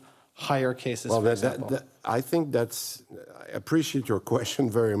see higher cases? Well, I think I appreciate your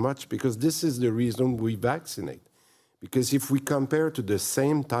question very much, because this is the reason we vaccinate. Because if we compare to the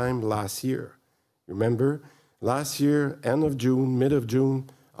same time last year, remember, last year, end of June, mid of June,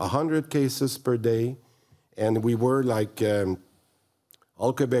 100 cases per day, and we were like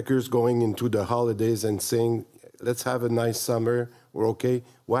all Quebecers going into the holidays and saying, let's have a nice summer, we're okay.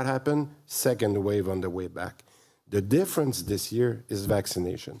 What happened? Second wave on the way back. The difference this year is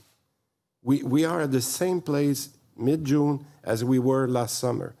vaccination. We are at the same place mid-June as we were last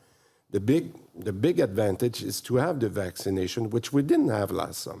summer. The big advantage is to have the vaccination, which we didn't have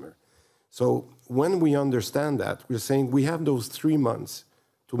last summer. So when we understand that, we're saying we have those 3 months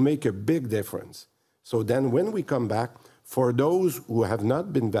to make a big difference. So then when we come back, for those who have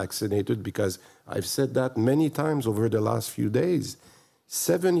not been vaccinated, because I've said that many times over the last few days,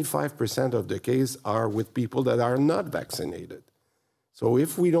 75% of the cases are with people that are not vaccinated. So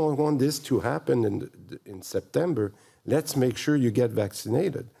if we don't want this to happen in September, let's make sure you get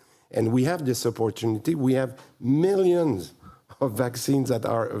vaccinated. And we have this opportunity. We have millions of vaccines that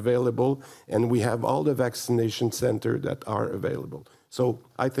are available, and we have all the vaccination centers that are available. So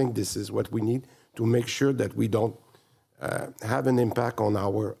I think this is what we need to make sure that we don't have an impact on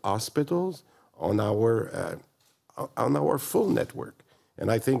our hospitals, on our full network. And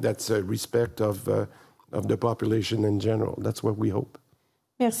I think that's a respect of the population in general. That's what we hope.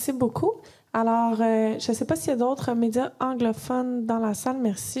 Merci beaucoup. Alors, je ne sais pas s'il y a d'autres médias anglophones dans la salle.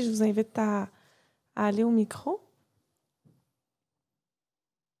 Merci. Je vous invite à aller au micro.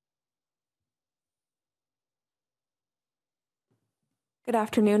 Good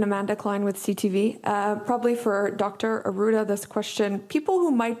afternoon, Amanda Klein with CTV. Probably for Dr. Arruda, this question. People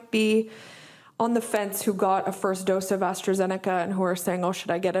who might be on the fence who got a first dose of AstraZeneca and who are saying, oh,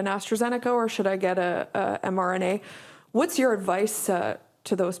 should I get an AstraZeneca or should I get a mRNA? What's your advice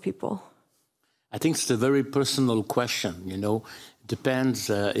to those people? I think it's a very personal question, you know. It depends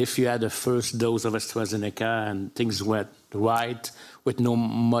if you had a first dose of AstraZeneca and things went right with no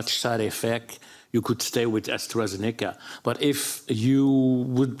much side effect, you could stay with AstraZeneca. But if you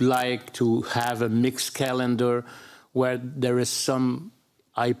would like to have a mixed calendar where there is some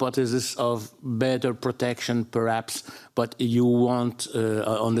hypothesis of better protection, perhaps, but you won't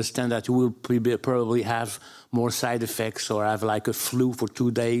understand that you will probably have more side effects or have like a flu for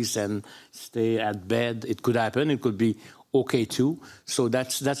 2 days and stay at bed. It could happen. It could be okay too. So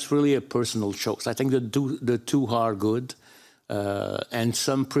that's really a personal choice. I think the two are good, and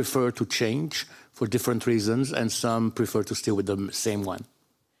some prefer to change for different reasons, and some prefer to stay with the same one.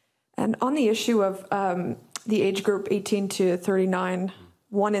 And on the issue of the age group 18 to 39,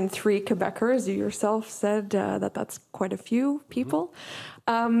 1 in 3 Quebecers, you yourself said that's quite a few people.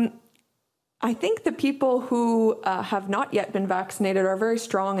 I think the people who have not yet been vaccinated are very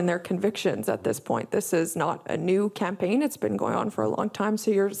strong in their convictions at this point. This is not a new campaign. It's been going on for a long time.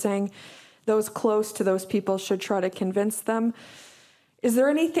 So you're saying those close to those people should try to convince them. Is there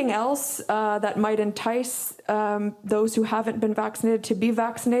anything else that might entice those who haven't been vaccinated to be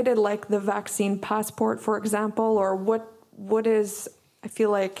vaccinated, like the vaccine passport, for example? Or what is, I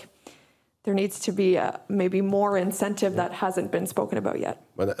feel like there needs to be maybe more incentive that hasn't been spoken about yet.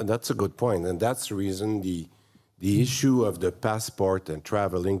 But that's a good point, and that's the reason the issue of the passport and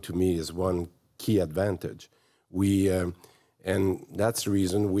traveling to me is one key advantage. And that's the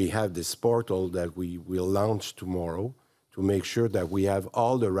reason we have this portal that we will launch tomorrow to make sure that we have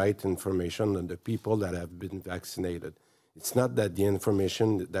all the right information on the people that have been vaccinated. It's not that the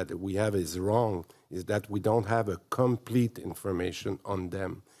information that we have is wrong, it's that we don't have a complete information on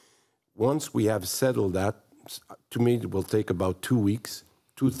them. Once we have settled that, to me, it will take about 2 weeks,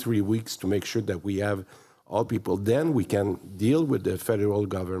 2-3 weeks to make sure that we have all people. Then we can deal with the federal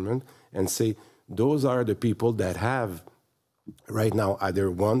government and say, those are the people that have right now either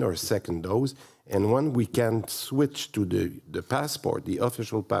one or second dose. And when we can switch to the passport, the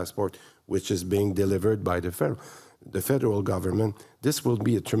official passport, which is being delivered by the federal government, this will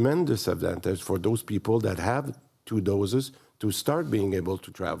be a tremendous advantage for those people that have 2 doses to start being able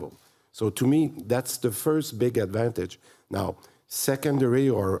to travel. So to me, that's the first big advantage. Now, secondary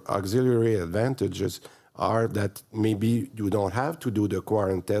or auxiliary advantages are that maybe you don't have to do the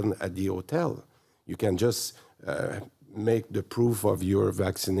quarantine at the hotel. You can just make the proof of your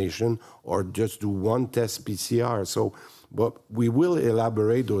vaccination or just do one test PCR. So, but we will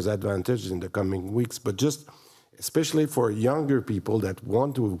elaborate those advantages in the coming weeks, but just especially for younger people that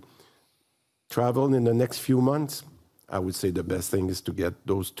want to travel in the next few months, I would say the best thing is to get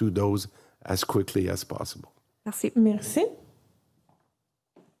those 2 doses as quickly as possible. Merci. Merci.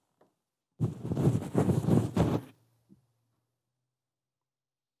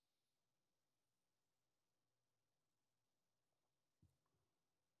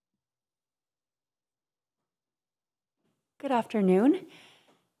 Good afternoon.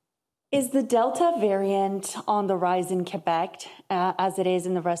 Is the Delta variant on the rise in Quebec as it is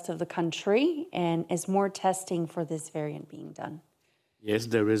in the rest of the country? And is more testing for this variant being done? Yes,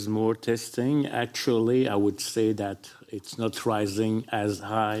 there is more testing. Actually, I would say that it's not rising as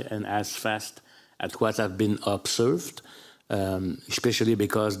high and as fast as what have been observed, especially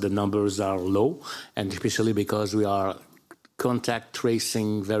because the numbers are low, and especially because we are contact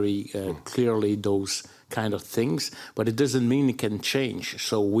tracing very clearly those kind of things, but it doesn't mean it can change.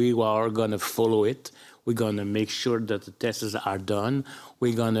 So we are going to follow it. We're going to make sure that the tests are done.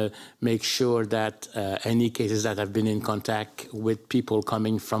 We're going to make sure that any cases that have been in contact with people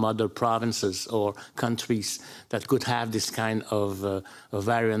coming from other provinces or countries that could have this kind of a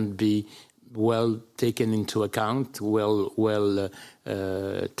variant be well taken into account, well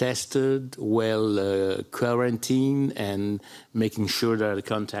tested, well quarantined, and making sure that the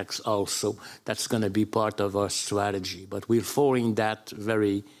contacts also. That's going to be part of our strategy. But we're following that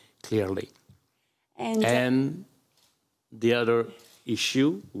very clearly. And the other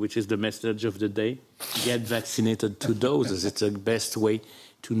issue, which is the message of the day, get vaccinated 2 doses. It's the best way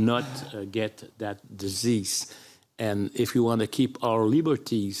to not get that disease. And if you want to keep our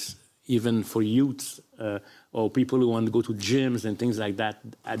liberties, even for youths or people who want to go to gyms and things like that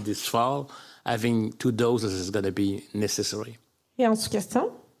at this fall, having 2 doses is going to be necessary. Et en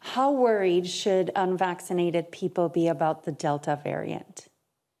question? How worried should unvaccinated people be about the Delta variant?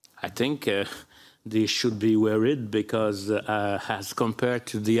 I think they should be worried because as compared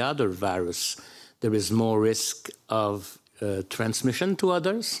to the other virus, there is more risk of transmission to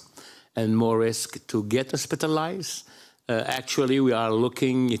others and more risk to get hospitalized. Actually, we are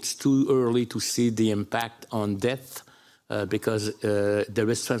looking, it's too early to see the impact on death because there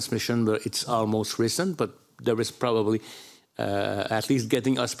is transmission, but it's almost recent, but there is probably, at least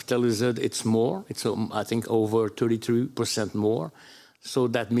getting hospitalized, it's more. It's, I think, over 33% more. So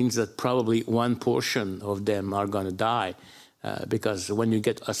that means that probably one portion of them are going to die because when you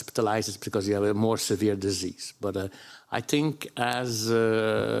get hospitalized, it's because you have a more severe disease. But I think as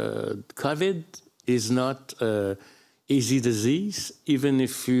COVID is not easy disease, even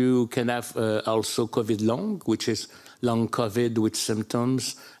if you can have also COVID long, which is long COVID with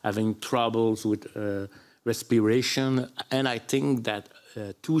symptoms, having troubles with respiration. And I think that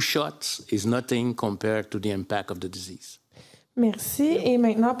 2 shots is nothing compared to the impact of the disease. Merci. Et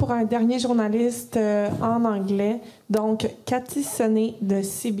maintenant, pour un dernier journaliste en anglais, donc Cathy Sonnet de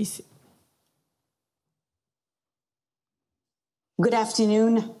CBC. Good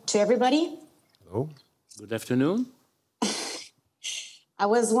afternoon to everybody. Hello. Good afternoon. I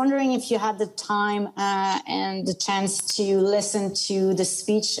was wondering if you had the time and the chance to listen to the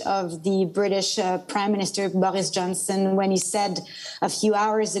speech of the British Prime Minister Boris Johnson when he said a few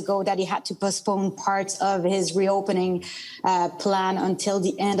hours ago that he had to postpone parts of his reopening plan until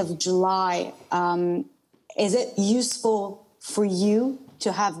the end of July. Is it useful for you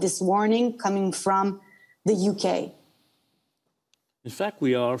to have this warning coming from the UK? In fact,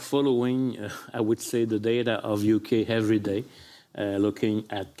 we are following, I would say, the data of UK every day. looking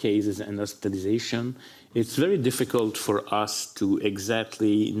at cases and hospitalization. It's very difficult for us to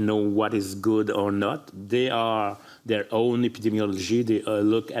exactly know what is good or not. They are their own epidemiology. They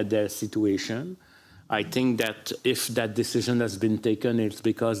look at their situation. I think that if that decision has been taken, it's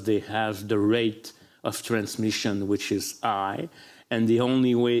because they have the rate of transmission, which is high. And the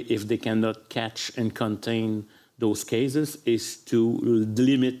only way, if they cannot catch and contain those cases, is to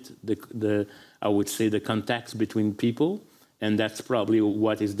limit I would say, the contacts between people. And that's probably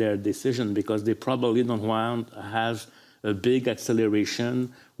what is their decision, because they probably don't want to have a big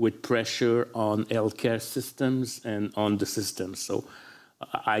acceleration with pressure on healthcare systems and on the system. So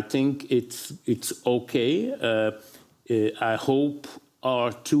I think it's okay. I hope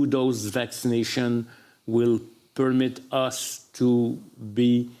our 2-dose vaccination will permit us to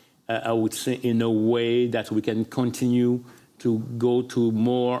be, I would say, in a way that we can continue to go to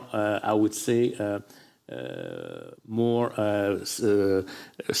more, I would say, more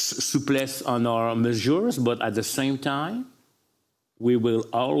souplesse on our measures, but at the same time, we will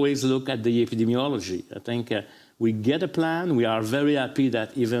always look at the epidemiology. I think we get a plan. We are very happy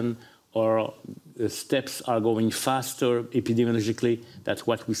that even our steps are going faster epidemiologically than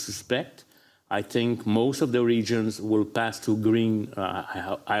what we suspect. I think most of the regions will pass to green,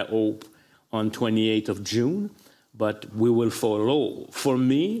 I hope, on 28th of June. But we will follow. For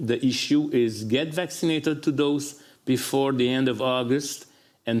me, the issue is get vaccinated to those before the end of August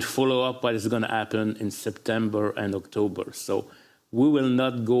and follow up what is going to happen in September and October. So we will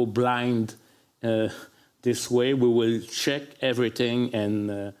not go blind this way. We will check everything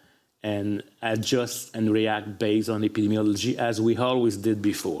and adjust and react based on epidemiology as we always did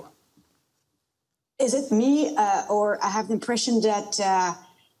before. Is it me or I have the impression that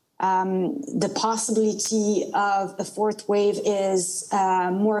the possibility of a fourth wave is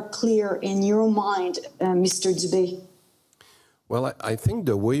more clear in your mind, Mr. Dubé? Well, I think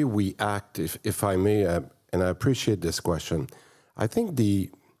the way we act, if I may, and I appreciate this question, I think the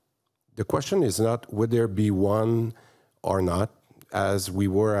question is not would there be one or not, as we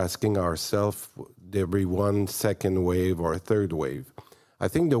were asking ourselves, there be one second wave or a third wave. I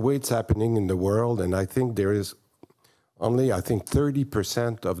think the way it's happening in the world, and I think there is only,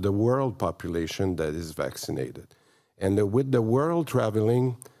 30% of the world population that is vaccinated. And with the world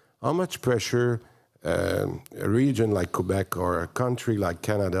traveling, how much pressure a region like Quebec or a country like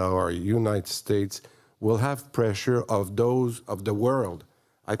Canada or United States will have pressure of those of the world?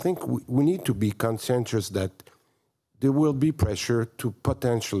 I think we need to be conscientious that there will be pressure to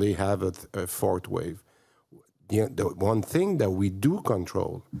potentially have a fourth wave. The one thing that we do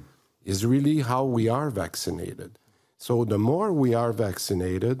control is really how we are vaccinated. So the more we are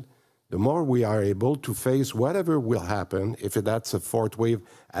vaccinated, the more we are able to face whatever will happen. If that's a fourth wave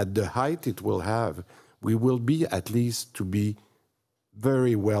at the height it will have, we will be at least to be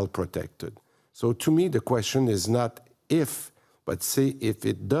very well protected. So to me, the question is not if, but say if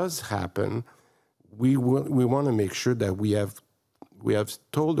it does happen, we want to make sure that we have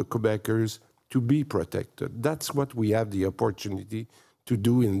told the Quebecers to be protected. That's what we have the opportunity to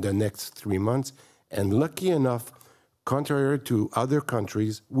do in the next 3 months. And lucky enough, contrary to other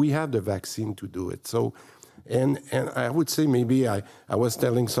countries, we have the vaccine to do it. So, and I would say maybe I was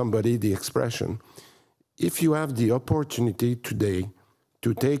telling somebody the expression, if you have the opportunity today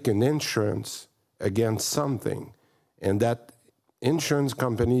to take an insurance against something, and that insurance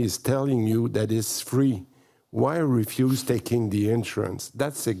company is telling you that it's free, why refuse taking the insurance?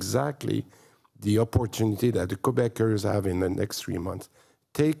 That's exactly the opportunity that the Quebecers have in the next 3 months.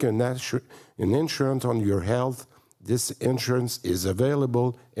 Take an insurance on your health. This insurance is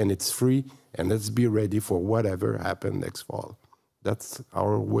available and it's free, and let's be ready for whatever happens next fall. That's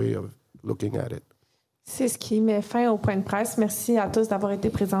our way of looking at it. C'est ce qui met fin au point de presse. Merci à tous d'avoir été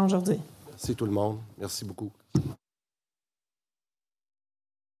présents aujourd'hui. Merci tout le monde. Merci beaucoup.